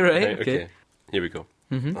 Okay, right, okay. Here we go.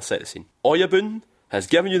 I'll set the scene. Oyabun has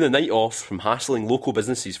given you the night off from hassling local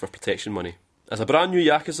businesses for protection money. As a brand new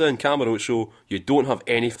Yakuza in Kamurocho, you don't have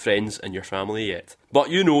any friends in your family yet. But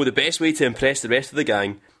you know the best way to impress the rest of the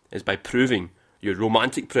gang is by proving your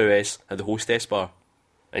romantic prowess at the hostess bar.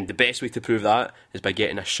 And the best way to prove that is by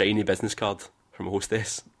getting a shiny business card from a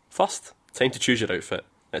hostess. First, time to choose your outfit.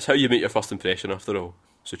 It's how you make your first impression after all,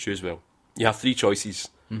 so choose well. You have 3 choices.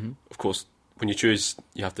 Of course, when you choose,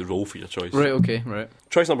 you have to roll for your choice. Right, okay, right.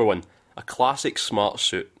 Choice number 1, a classic smart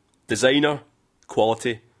suit. Designer,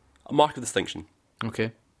 quality, a mark of distinction.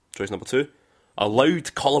 Okay. Choice number 2, a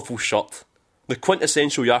loud, colourful shirt. The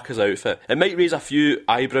quintessential Yakuza outfit. It might raise a few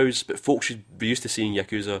eyebrows, but folks should be used to seeing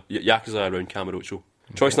Yakuza around Kamurocho. Okay.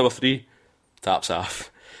 Choice number 3, taps off.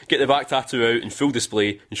 Get the back tattoo out in full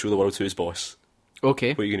display and show the world who's boss.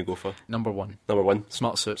 Okay. What are you going to go for? Number 1. Number 1.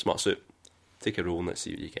 Smart suit. Take a roll and let's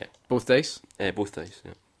see what you get. Both dice? Both dice,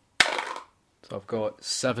 yeah. So I've got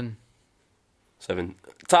 7. 7.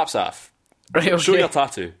 Taps off. Right, okay. Show your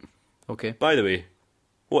tattoo. Okay. By the way,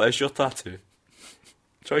 what is your tattoo?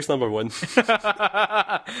 Choice number 1.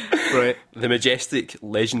 Right. The majestic,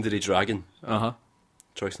 legendary dragon. Uh-huh.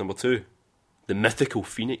 Choice number 2. The mythical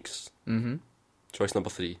phoenix. Mm-hmm. Choice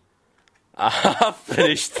number 3. A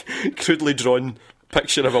half-finished, crudely drawn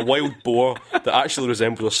picture of a wild boar that actually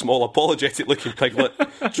resembles a small, apologetic-looking piglet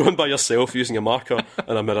drawn by yourself using a marker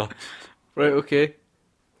and a mirror. Right, okay.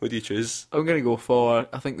 What do you choose? I'm going to go for,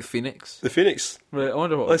 I think, the Phoenix. The Phoenix? Right, I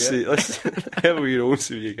wonder what Let's see. Have a wee roll,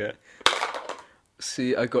 see what you get.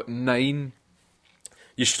 See, I got 9.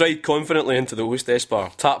 You stride confidently into the hostess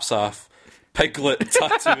bar, taps off, piglet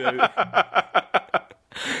tattoo out.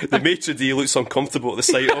 The maitre d' looks uncomfortable at the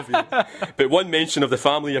sight of you, but one mention of the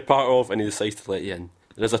family you're part of and he decides to let you in.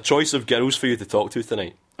 There's a choice of girls for you to talk to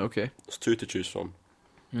tonight. Okay. There's 2 to choose from.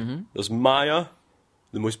 Mm-hmm. There's Maya,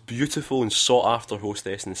 the most beautiful and sought after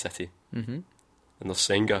hostess in the city. Mm-hmm. And there's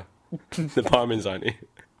Senga, the barman's auntie.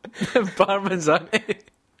 Barman's auntie?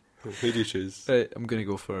 Who do you choose? Right, I'm going to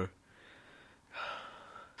go for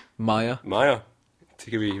Maya.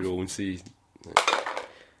 Take a wee roll and see.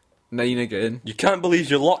 9 again. You can't believe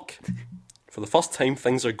your luck. For the first time,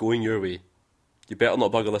 things are going your way. You better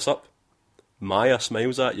not bugger this up. Maya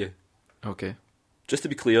smiles at you. Okay. Just to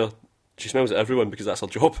be clear, she smiles at everyone because that's her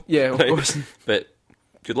job. Yeah, of course. But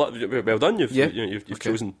good luck. Well done. You've okay.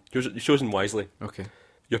 chosen wisely. Okay.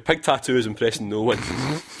 Your pig tattoo is impressing no one.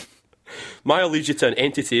 Maya leads you to an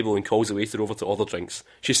empty table and calls the waiter over to order drinks.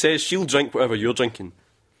 She says she'll drink whatever you're drinking.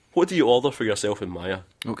 What do you order for yourself and Maya?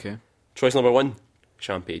 Okay. Choice number 1,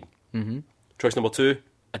 champagne. Mm-hmm. Choice number 2,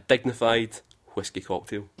 a dignified whiskey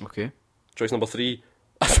cocktail. Okay. Choice number 3,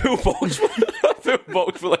 a full box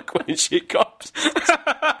full of Quincy cups.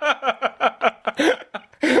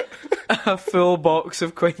 A full box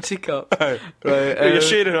of Quincy cups. Right. Well, you're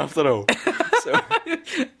sharing after all. So,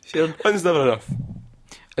 sharing. One's never enough.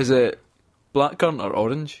 Is it blackcurrant or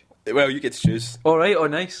orange? Well, you get to choose. All right. Oh,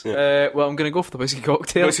 nice. Yeah. Well, I'm going to go for the whiskey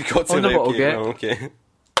cocktail. Whiskey cocktail. I wonder what I'll get. Oh, okay.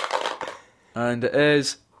 And it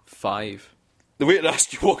is 5. The waiter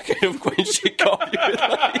asked you what kind of Quincy cup you would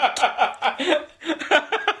like.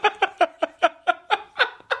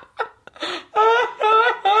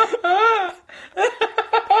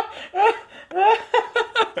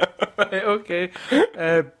 Right, okay.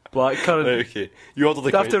 Blackcurrant. Right, okay. You order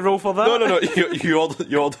the. Do I have to roll for that? No. You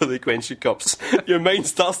order the Quincy cups. Your mind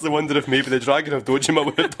starts to wonder if maybe the Dragon of Dojima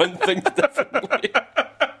would have done things differently.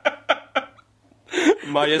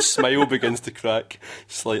 Maya's smile begins to crack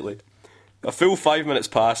slightly. A full 5 minutes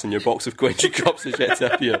pass and your box of Quincy cups is yet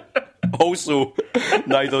to appear. Also,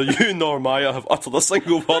 neither you nor Maya have uttered a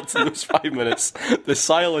single word in those 5 minutes. The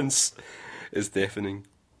silence is deafening.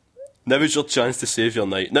 Now is your chance to save your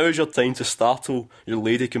night. Now is your time to startle your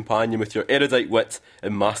lady companion with your erudite wit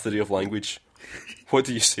and mastery of language. What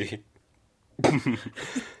do you say?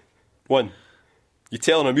 1. You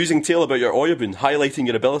tell an amusing tale about your Oyabun, highlighting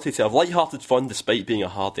your ability to have light-hearted fun despite being a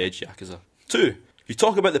hard-edged Yakuza. 2. You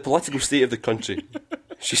talk about the political state of the country.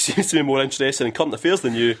 She seems to be more interested in current affairs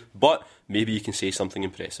than you, but maybe you can say something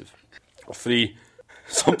impressive. Or 3.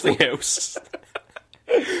 Something else.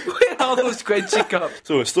 Where are those quenching cups?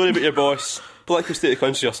 So, a story about your boss, political state of the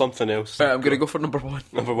country, or something else. Right, I'm going to go for number 1.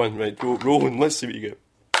 Number 1, right. Go, rolling, let's see what you get.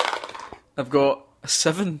 I've got a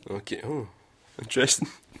 7. Okay, oh, interesting.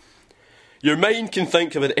 Your mind can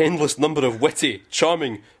think of an endless number of witty,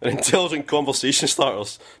 charming and intelligent conversation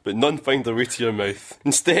starters, but none find their way to your mouth.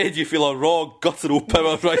 Instead, you feel a raw, guttural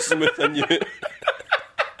power rising within you.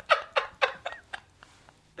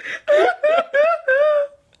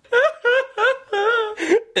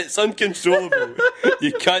 It's uncontrollable.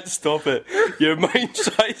 You can't stop it. Your mind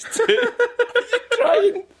tries to... You're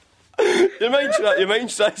crying. Your mind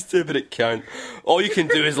tries to, but it can't. All you can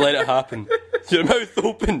do is let it happen. Your mouth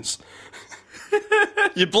opens.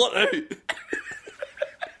 You blurt out.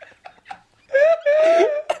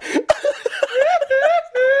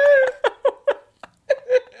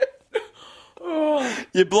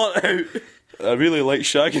 You blurt out. I really like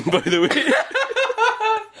shagging, by the way.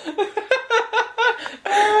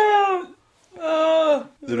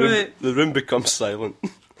 The room becomes silent.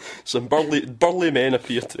 Some burly men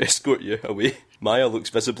appear to escort you away. Maya looks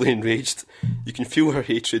visibly enraged. You can feel her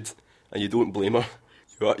hatred, and you don't blame her.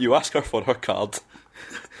 You ask her for her card.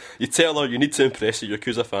 You tell her you need to impress the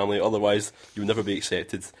Yakuza family, otherwise you'll never be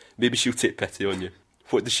accepted. Maybe she'll take pity on you.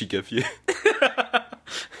 What does she give you? Am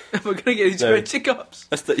I going to get these quenching cups?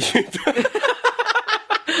 That's that you.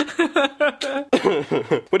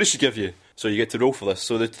 What does she give you? So you get to roll for this.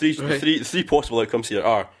 So the three possible outcomes here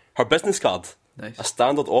are her business card, nice. A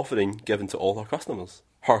standard offering given to all her customers.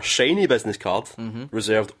 Her shiny business card,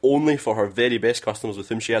 reserved only for her very best customers with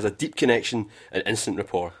whom she has a deep connection and instant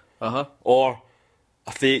rapport. Or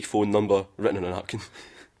a fake phone number written on a napkin.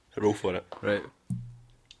 Roll for it. Right.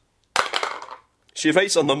 She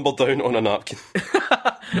writes a number down on a napkin.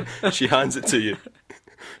 She hands it to you.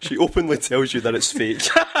 She openly tells you that it's fake.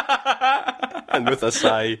 And with a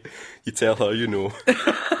sigh, you tell her you know.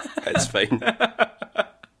 It's fine.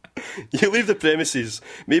 You leave the premises.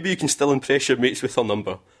 Maybe you can still impress your mates with her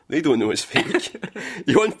number. They don't know it's fake.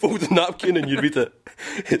 You unfold the napkin and you read it.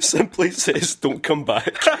 It simply says, "Don't come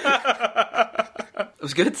back." It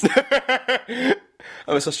was good.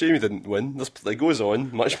 Oh, it's a shame you didn't win. It goes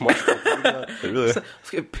on much more. Really, let's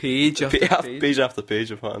get page after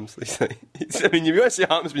page of Hams. I mean, you want to see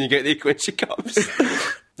what happens when you get the quenching cups.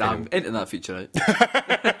 Nah, I'm into that feature out.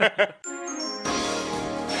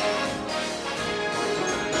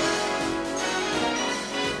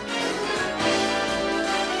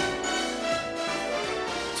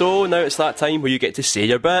 So now it's that time where you get to say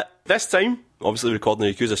your bit. This time, obviously recording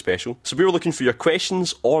a Yakuza special. So we were looking for your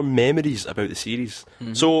questions or memories about the series.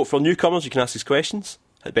 So for newcomers, you can ask these questions.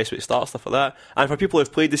 The best way to start, stuff like that. And for people who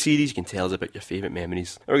have played the series, you can tell us about your favourite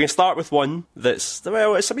memories. We're going to start with one that's,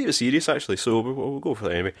 well, it's a bit serious actually, so we'll go for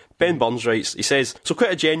that anyway. Ben Burns writes, he says, so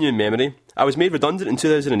quite a genuine memory. I was made redundant in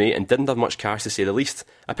 2008 and didn't have much cash to say the least.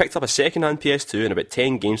 I picked up a second-hand PS2 and about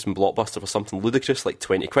 10 games from Blockbuster for something ludicrous like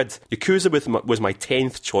 20 quid. Yakuza was my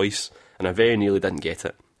 10th choice, and I very nearly didn't get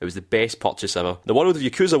it. It was the best purchase ever. The world of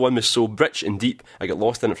Yakuza 1 was so rich and deep, I got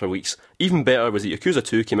lost in it for weeks. Even better was that Yakuza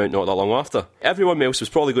 2 came out not that long after. Everyone else was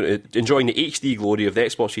probably enjoying the HD glory of the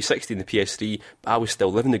Xbox 360 and the PS3, but I was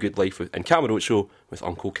still living the good life in Kamurocho with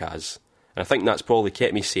Uncle Kaz. And I think that's probably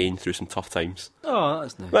kept me sane through some tough times. Oh,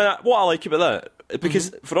 that's nice. But what I like about that,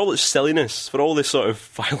 because for all its silliness, for all this sort of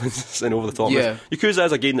violence and over the top, Yakuza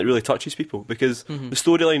is a game that really touches people, because the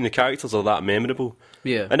storyline and the characters are that memorable.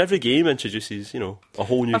 Yeah. And every game introduces, a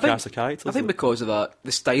whole new cast of characters. I think because of that,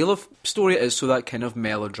 the style of story it is so that kind of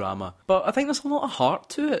melodrama. But I think there's a lot of heart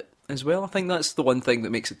to it as well. I think that's the one thing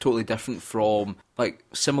that makes it totally different from like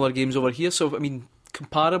similar games over here. So, I mean,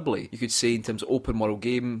 comparably, you could say in terms of open world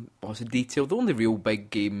game, lots of detail, the only real big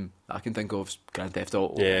game I can think of is Grand Theft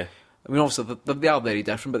Auto. Yeah. I mean, obviously, they are very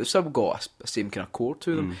different, but they've still got a same kind of core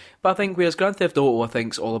to them. But I think, whereas Grand Theft Auto, I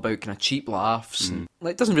think, is all about kind of cheap laughs. And,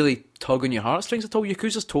 it doesn't really tug on your heartstrings at all.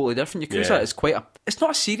 Yakuza's totally different. Yakuza is quite it's not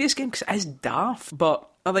a serious game, because it is daft, but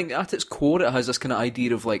I think at its core, it has this kind of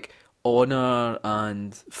idea of, like, honour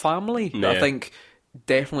and family. I think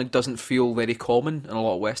definitely doesn't feel very common in a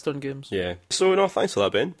lot of Western games. Yeah. So, no, thanks for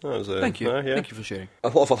that, Ben. That was, Thank you. Thank you for sharing. A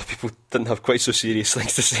lot of other people didn't have quite so serious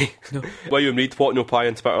things to say. No. William Reed, What No Pie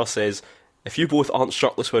on Twitter says, if you both aren't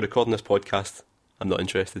shirtless while recording this podcast, I'm not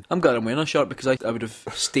interested. I'm glad I'm wearing a shirt because I would have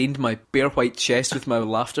stained my bare white chest with my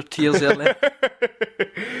laughter tears earlier.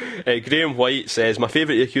 Graham White says, my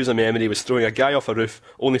favourite Yakuza memory was throwing a guy off a roof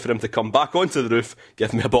only for him to come back onto the roof,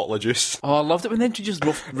 give me a bottle of juice. Oh, I loved it when they introduced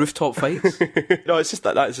rooftop fights. No, it's just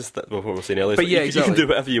that's just what we were saying earlier. But yeah, exactly. You can do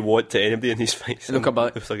whatever you want to anybody in these fights. And they'll come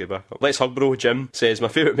back. They'll get back up. Let's Hug Bro Jim says, my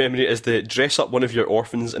favourite memory is to dress up one of your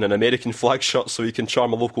orphans in an American flag shirt so you can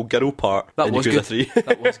charm a local girl part in Yakuza 3.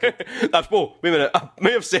 That was good. Whoa, wait a minute, I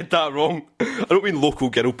may have said that wrong. I don't mean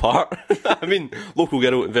local girl part. I mean local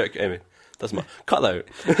girl anyway. Doesn't matter. Cut that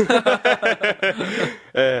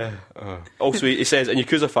out. Also, he says, in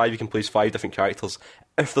Yakuza 5 you can play as 5 different characters.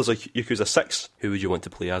 If there's a Yakuza 6, who would you want to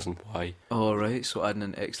play as and why? Oh, right, so adding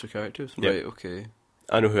in extra characters? Yep. Right, okay.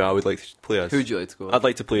 I know who I would like to play as. Who would you like to go as? I'd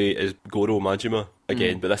like to play as Goro Majima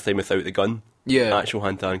again, but this time without the gun. Yeah. Actual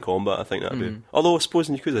hand-to-hand combat, I think that'd be... Although I suppose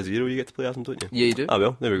in Yakuza 0 you get to play as him, don't you? Yeah, you do. Ah,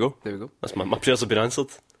 well, there we go. That's my prayers have been answered.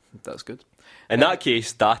 That's good. In that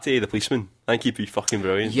case, Date, the policeman, I think he'd be fucking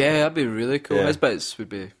brilliant. Yeah, that'd be really cool. Yeah. His bits would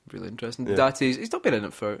be really interesting. Yeah. Date's, he's not been in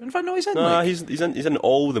it for... In fact, no, he's in he's in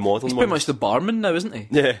all the modern ones. He's pretty much the barman now, isn't he?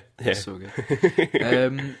 Yeah. That's so good.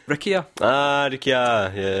 Rikia.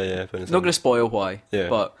 Rikia. Yeah. Not going to spoil why,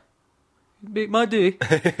 but... Make my day.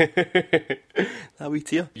 That wee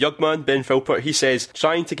tear. Yugman Ben Philpott, he says,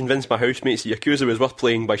 trying to convince my housemates that Yakuza was worth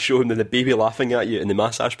playing by showing them the baby laughing at you in the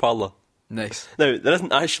massage parlour. Nice. Now, there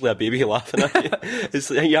isn't actually a baby laughing at you. It's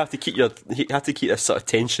like you have to keep this sort of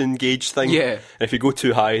tension gauge thing. Yeah. And if you go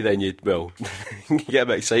too high, then you get a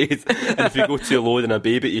bit excited. And if you go too low, then a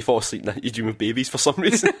baby, you fall asleep and you dream of babies for some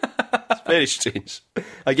reason. It's very strange.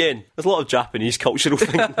 Again, there's a lot of Japanese cultural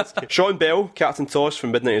things. Sean Bell, Captain Toss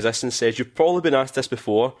from Midnight Resistance, says, you've probably been asked this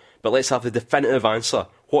before, but let's have the definitive answer.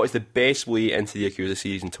 What is the best way into the Yakuza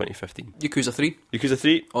series in 2015? Yakuza 3. Yakuza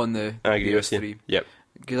 3? On the I agree with you. 3. Yep.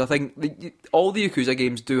 Because I think all the Yakuza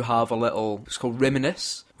games do have a little, it's called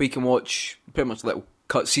Reminisce, where you can watch pretty much little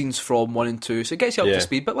cutscenes from 1 and 2, so it gets you up to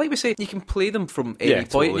speed. But like we say, you can play them from any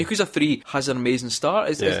point. Totally. Yakuza 3 has an amazing start.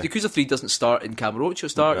 Yakuza 3 doesn't start in Kamurocho, it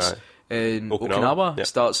starts in Okinawa. It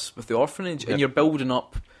starts with the orphanage, and you're building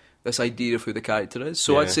up this idea of who the character is.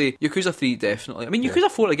 So I'd say Yakuza 3 definitely. I mean,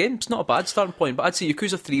 Yakuza 4 again, it's not a bad starting point, but I'd say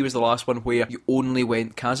Yakuza 3 was the last one where you only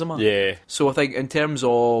went Kazuma. Yeah. So I think in terms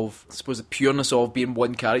of, I suppose, the pureness of being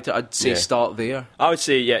one character, I'd say start there. I would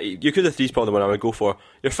say, Yakuza 3 is probably the one I would go for.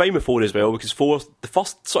 You're fine with 4 as well, because 4, the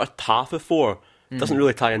first sort of half of 4 doesn't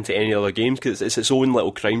really tie into any other games, because it's its own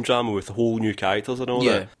little crime drama with whole new characters and all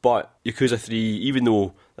that. But Yakuza 3, even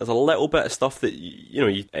though there's a little bit of stuff that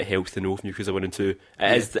it helps to know from Yakuza 1 and 2.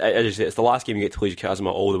 It's the last game you get to play Kazuma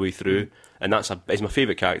all the way through, and it's my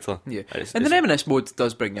favourite character. Yeah, and the Reminisce mode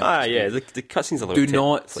does bring you up. The cutscenes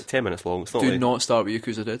are it's like 10 minutes long. It's not not start with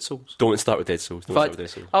Yakuza Dead Souls. Don't start with Dead Souls.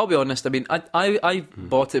 I'll be honest. I mean, I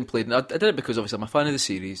bought it and played it. I did it because obviously I'm a fan of the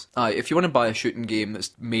series. If you want to buy a shooting game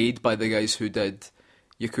that's made by the guys who did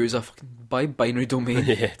Yakuza, fucking buy Binary Domain.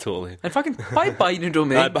 Yeah, totally. And fucking buy Binary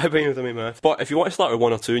Domain. Buy Binary Domain, man. But if you want to start with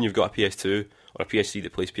 1 or 2 and you've got a PS2 or a PS3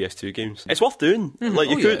 that plays PS2 games, it's worth doing.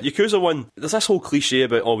 Yakuza 1, there's this whole cliche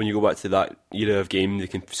about, when you go back to that era of game, they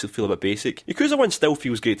can feel a bit basic. Yakuza 1 still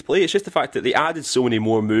feels great to play. It's just the fact that they added so many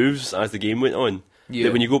more moves as the game went on. Yeah.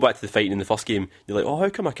 That when you go back to the fighting in the first game, you're like, how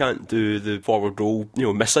come I can't do the forward roll,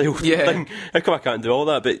 missile thing? How come I can't do all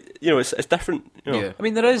that? But it's different. Yeah. I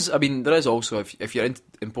mean, there is also, if you're into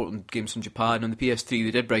important games from Japan, on the PS3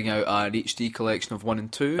 they did bring out an HD collection of 1 and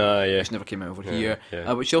 2, which never came out over here.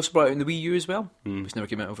 Yeah. Which they also brought out in the Wii U as well, which never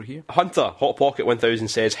came out over here. Hunter Hot Pocket 1000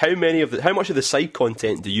 says, how much of the side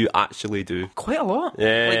content do you actually do? Quite a lot.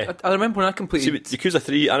 Yeah. Like, I remember when I completed Yakuza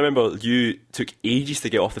 3. I remember you took ages to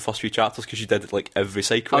get off the first few chapters because you did every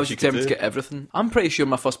side quest. I was determined to get everything. I'm pretty sure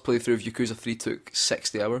my first playthrough of Yakuza 3 took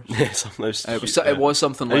 60 hours. Yeah, something it was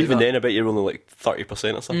something like that. Even then, I bet you're only like 30%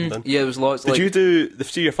 or something. Then. Yeah, there was lots. Did you do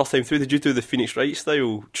your first time through? Did you do the Phoenix Wright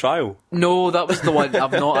style trial? No, that was the one.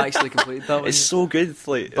 I've not actually completed that one. It's so good.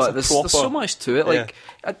 But there's so much to it.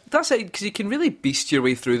 That's it, because you can really beast your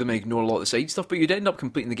way through them and ignore a lot of the side stuff, but you'd end up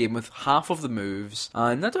completing the game with half of the moves,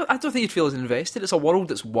 and I don't think you'd feel as invested. It's a world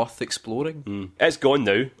that's worth exploring. It's gone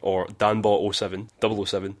now, or Danbot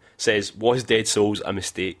 007 says, was Dead Souls a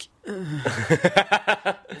mistake?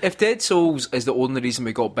 If Dead Souls is the only reason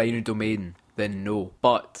we got Binary Domain, then no.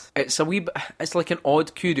 But it's a wee bit, it's like an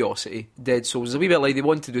odd curiosity. Dead Souls is a wee bit like they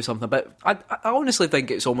want to do something, but I honestly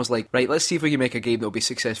think it's almost like, right, let's see if we can make a game that'll be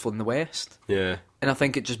successful in the West. Yeah. And I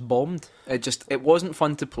think it just bombed. It wasn't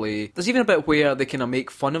fun to play. There's even a bit where they kind of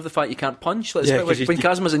make fun of the fact you can't punch. Like, when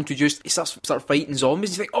Kazuma's introduced, he start fighting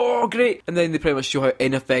zombies. You think, oh, great. And then they pretty much show how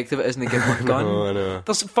ineffective it is and they give him a gun. I know.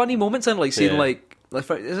 There's funny moments in it, like seeing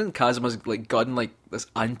isn't Kazuma's like gun like this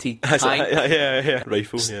anti-tank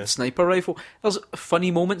rifle, sniper rifle? There's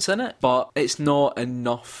funny moments in it, but it's not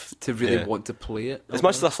enough to really want to play it. As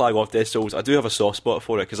much as I slag off Dead Souls, I do have a soft spot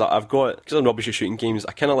for it because I'm rubbish at shooting games.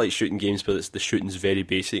 I kind of like shooting games, but the shooting's very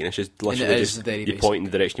basic and it's just literally you point in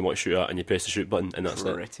the direction you want to shoot at and you press the shoot button and that's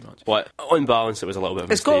pretty much. But on balance, it was a little bit of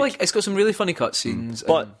a mistake. It's got some really funny cutscenes.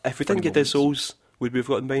 But if we didn't get Dead Souls, would we have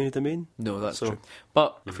gotten Binary Domain? No, that's true.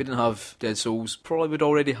 But if we didn't have Dead Souls, probably would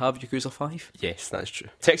already have Yakuza 5. Yes, that's true.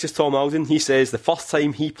 Texas Tom Alden, he says the first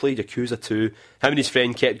time he played Yakuza 2, him and his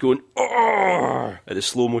friend kept going, "Arr!" at the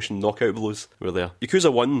slow motion knockout blows were there.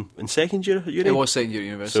 Yakuza 1 in second year at uni? It was second year at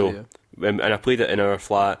university, and I played it in our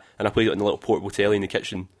flat, and I played it on the little portable telly in the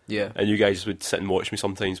kitchen. Yeah. And you guys would sit and watch me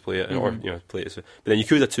sometimes play it, or play it. But then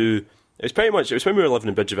Yakuza 2, it was when we were living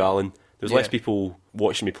in Bridge of Allen. There was less people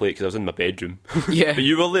watching me play it because I was in my bedroom. Yeah. But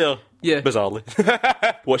you were there. Yeah. Bizarrely.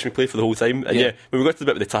 Watching me play for the whole time. And when we got to the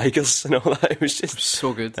bit with the tigers and all that, it was just...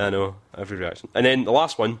 so good. I know, every reaction. And then the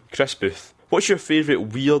last one, Chris Booth. What's your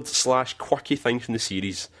favourite weird/quirky thing from the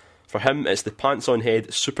series? For him, it's the pants-on head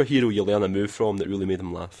superhero you learn a move from that really made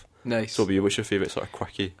him laugh. Nice. So, what's your favourite sort of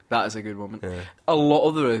quirky? That is a good moment. Yeah. A lot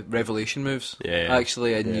of the revelation moves,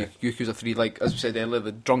 actually, in Yakuza 3, like, as we said earlier,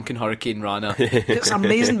 the drunken Hurricane Rana. It's an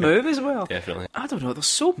amazing move as well. Definitely. I don't know, there's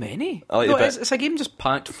so many. It's a game just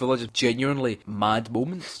packed full of just genuinely mad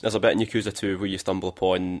moments. There's a bit in Yakuza 2 where you stumble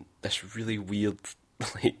upon this really weird,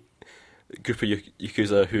 like, group of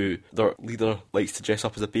Yakuza who their leader likes to dress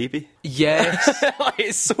up as a baby. Yes. Like,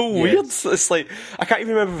 it's so weird. It's like, I can't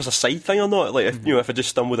even remember if it was a side thing or not. Like, if I just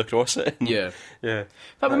stumbled across it. Yeah. Yeah.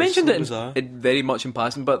 But we mentioned it in very much in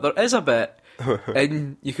passing, but there is a bit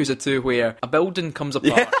in Yakuza 2 where a building comes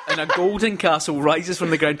apart and a golden castle rises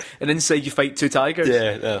from the ground and inside you fight two tigers.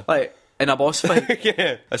 Yeah. Like, in a boss fight.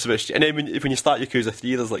 Yeah, that's a bit and then when you start Yakuza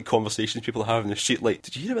 3, there's like conversations people are having in the street like,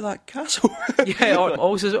 did you hear about that castle? Yeah,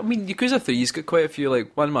 also, I mean, Yakuza 3's got quite a few,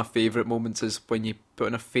 like, one of my favourite moments is when you put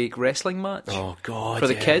on a fake wrestling match. Oh god, for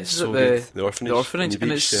the kids so at the orphanage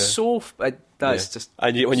and it's so... That's just...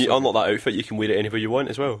 And when you unlock that outfit, you can wear it anywhere you want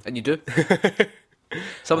as well. And you do.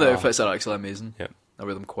 Some of the outfits are actually amazing. Yeah. I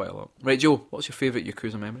wear them quite a lot. Right, Joe, what's your favourite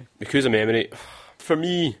Yakuza memory? Yakuza memory... For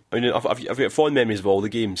me, I mean, I've got fond memories of all the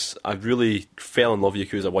games. I really fell in love with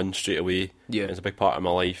Yakuza 1 straight away. Yeah. It's a big part of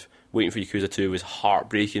my life. Waiting for Yakuza 2 was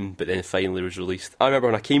heartbreaking, but then finally was released. I remember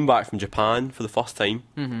when I came back from Japan for the first time,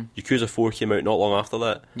 Yakuza 4 came out not long after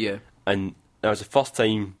that. Yeah. And that was the first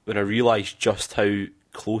time when I realised just how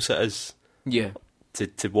close it is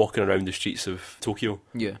to walking around the streets of Tokyo.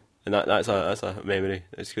 Yeah. And that's a memory.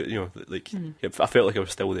 It's, like, I felt like I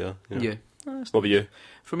was still there. Yeah. What about you?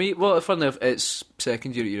 For me, well, funny enough, it's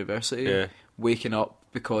second year at university. Yeah. Waking up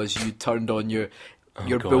because you turned on your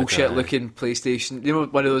bullshit-looking PlayStation. You know,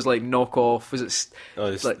 one of those like knockoff. Was it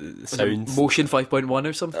like sounds Motion 5.1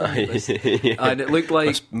 or something? And it looked like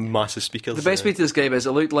that's massive speakers. The best way to describe it is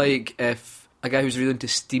it looked like if a guy who's really into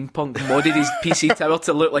steampunk modded his PC tower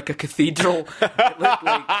to look like a cathedral. It looked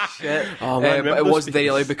like shit. Oh, man, but it was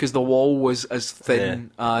very loud because the wall was as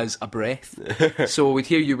thin as a breath. So we'd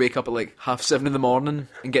hear you wake up at like 7:30 in the morning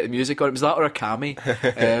and get the music on. It was that or a Kami.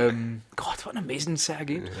 God, what an amazing set of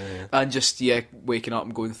games. And just, waking up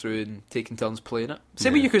and going through and taking turns playing it.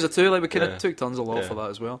 Same with Yakuza 2, like we kind of took turns a lot for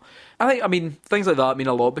that as well. I mean, things like that mean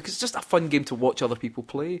a lot because it's just a fun game to watch other people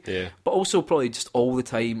play. Yeah. But also probably just all the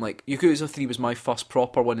time, like Yakuza 3 was my first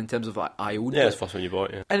proper one in terms of like I owned it. Yeah, it's the first one you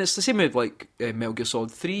bought, And it's the same with like Metal Gear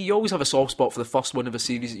Solid 3. You always have a soft spot for the first one of a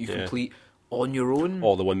series that you complete on your own.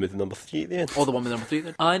 Or the one with number 3 at the end. Or the one with number 3 at the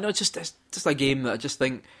end. I know, it's just a game that I just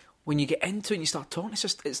think when you get into it and you start talking,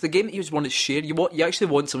 it's the game that you just want to share. You actually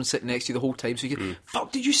want someone sitting next to you the whole time so you can,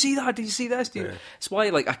 fuck, did you see that? Did you see this? It's why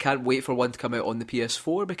like I can't wait for one to come out on the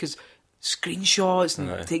PS4 because screenshots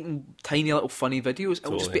and taking tiny little funny videos,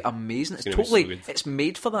 it'll just be amazing. It's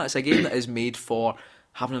made for that. It's a game that is made for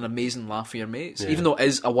having an amazing laugh with your mates. Even though it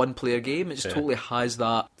is a one-player game, it just totally has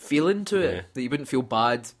that feeling to it that you wouldn't feel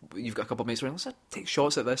bad. You've got a couple of mates around, let's take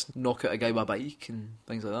shots at this, knock out a guy with a bike and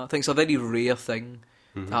things like that. I think it's a very rare thing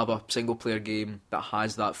to have a single-player game that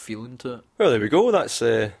has that feeling to it. Well, there we go. That's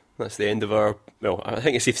the end of our... Well, I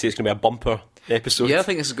think it's safe to say it's going to be a bumper episode. Yeah, I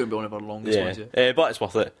think this is going to be one of our longest ones. But it's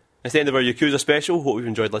worth it. It's the end of our Yakuza special. Hope you've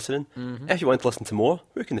enjoyed listening. If you want to listen to more,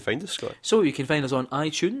 where can they find us, Scott? So you can find us on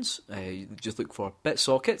iTunes. Just look for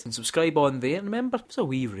BitSocket and subscribe on there. And remember, it's a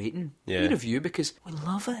wee rating, wee review, because we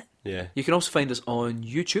love it. Yeah. You can also find us on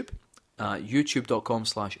YouTube,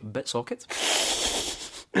 youtube.com/BitSocket.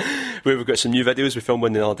 Where we've got some new videos. We filmed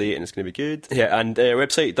one the other day and it's going to be good. Yeah, and our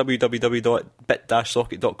website,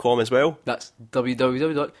 www.bit-socket.com as well. That's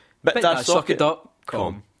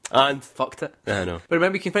www.bit-socket.com. And fucked it. I know. But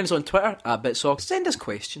remember, you can find us on Twitter @BitSocket. Send us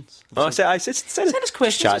questions. Send us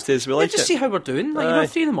questions. Chat to us. We like just it. See how we're doing.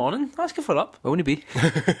 3 a.m. Ask if we're up. We won't be.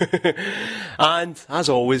 And as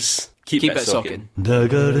always, keep it socking.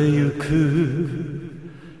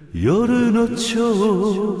 夜の蝶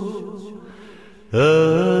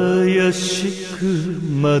怪しく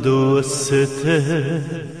惑わせて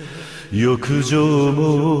欲情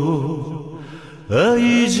も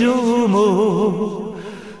愛情も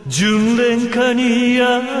純恋歌に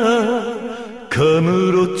やか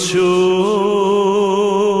むろ町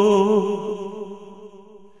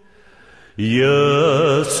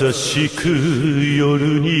優しく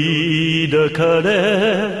夜に抱か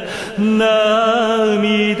れ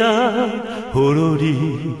涙ほろり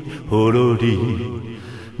ほろり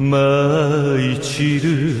舞い散る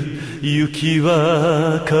雪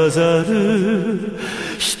は飾る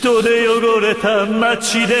人で汚れた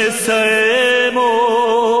街でさえ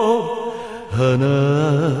も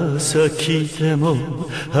花咲いても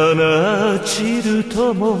花散る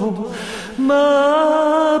とも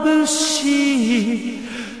眩しい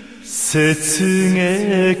雪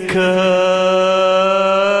月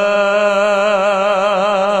花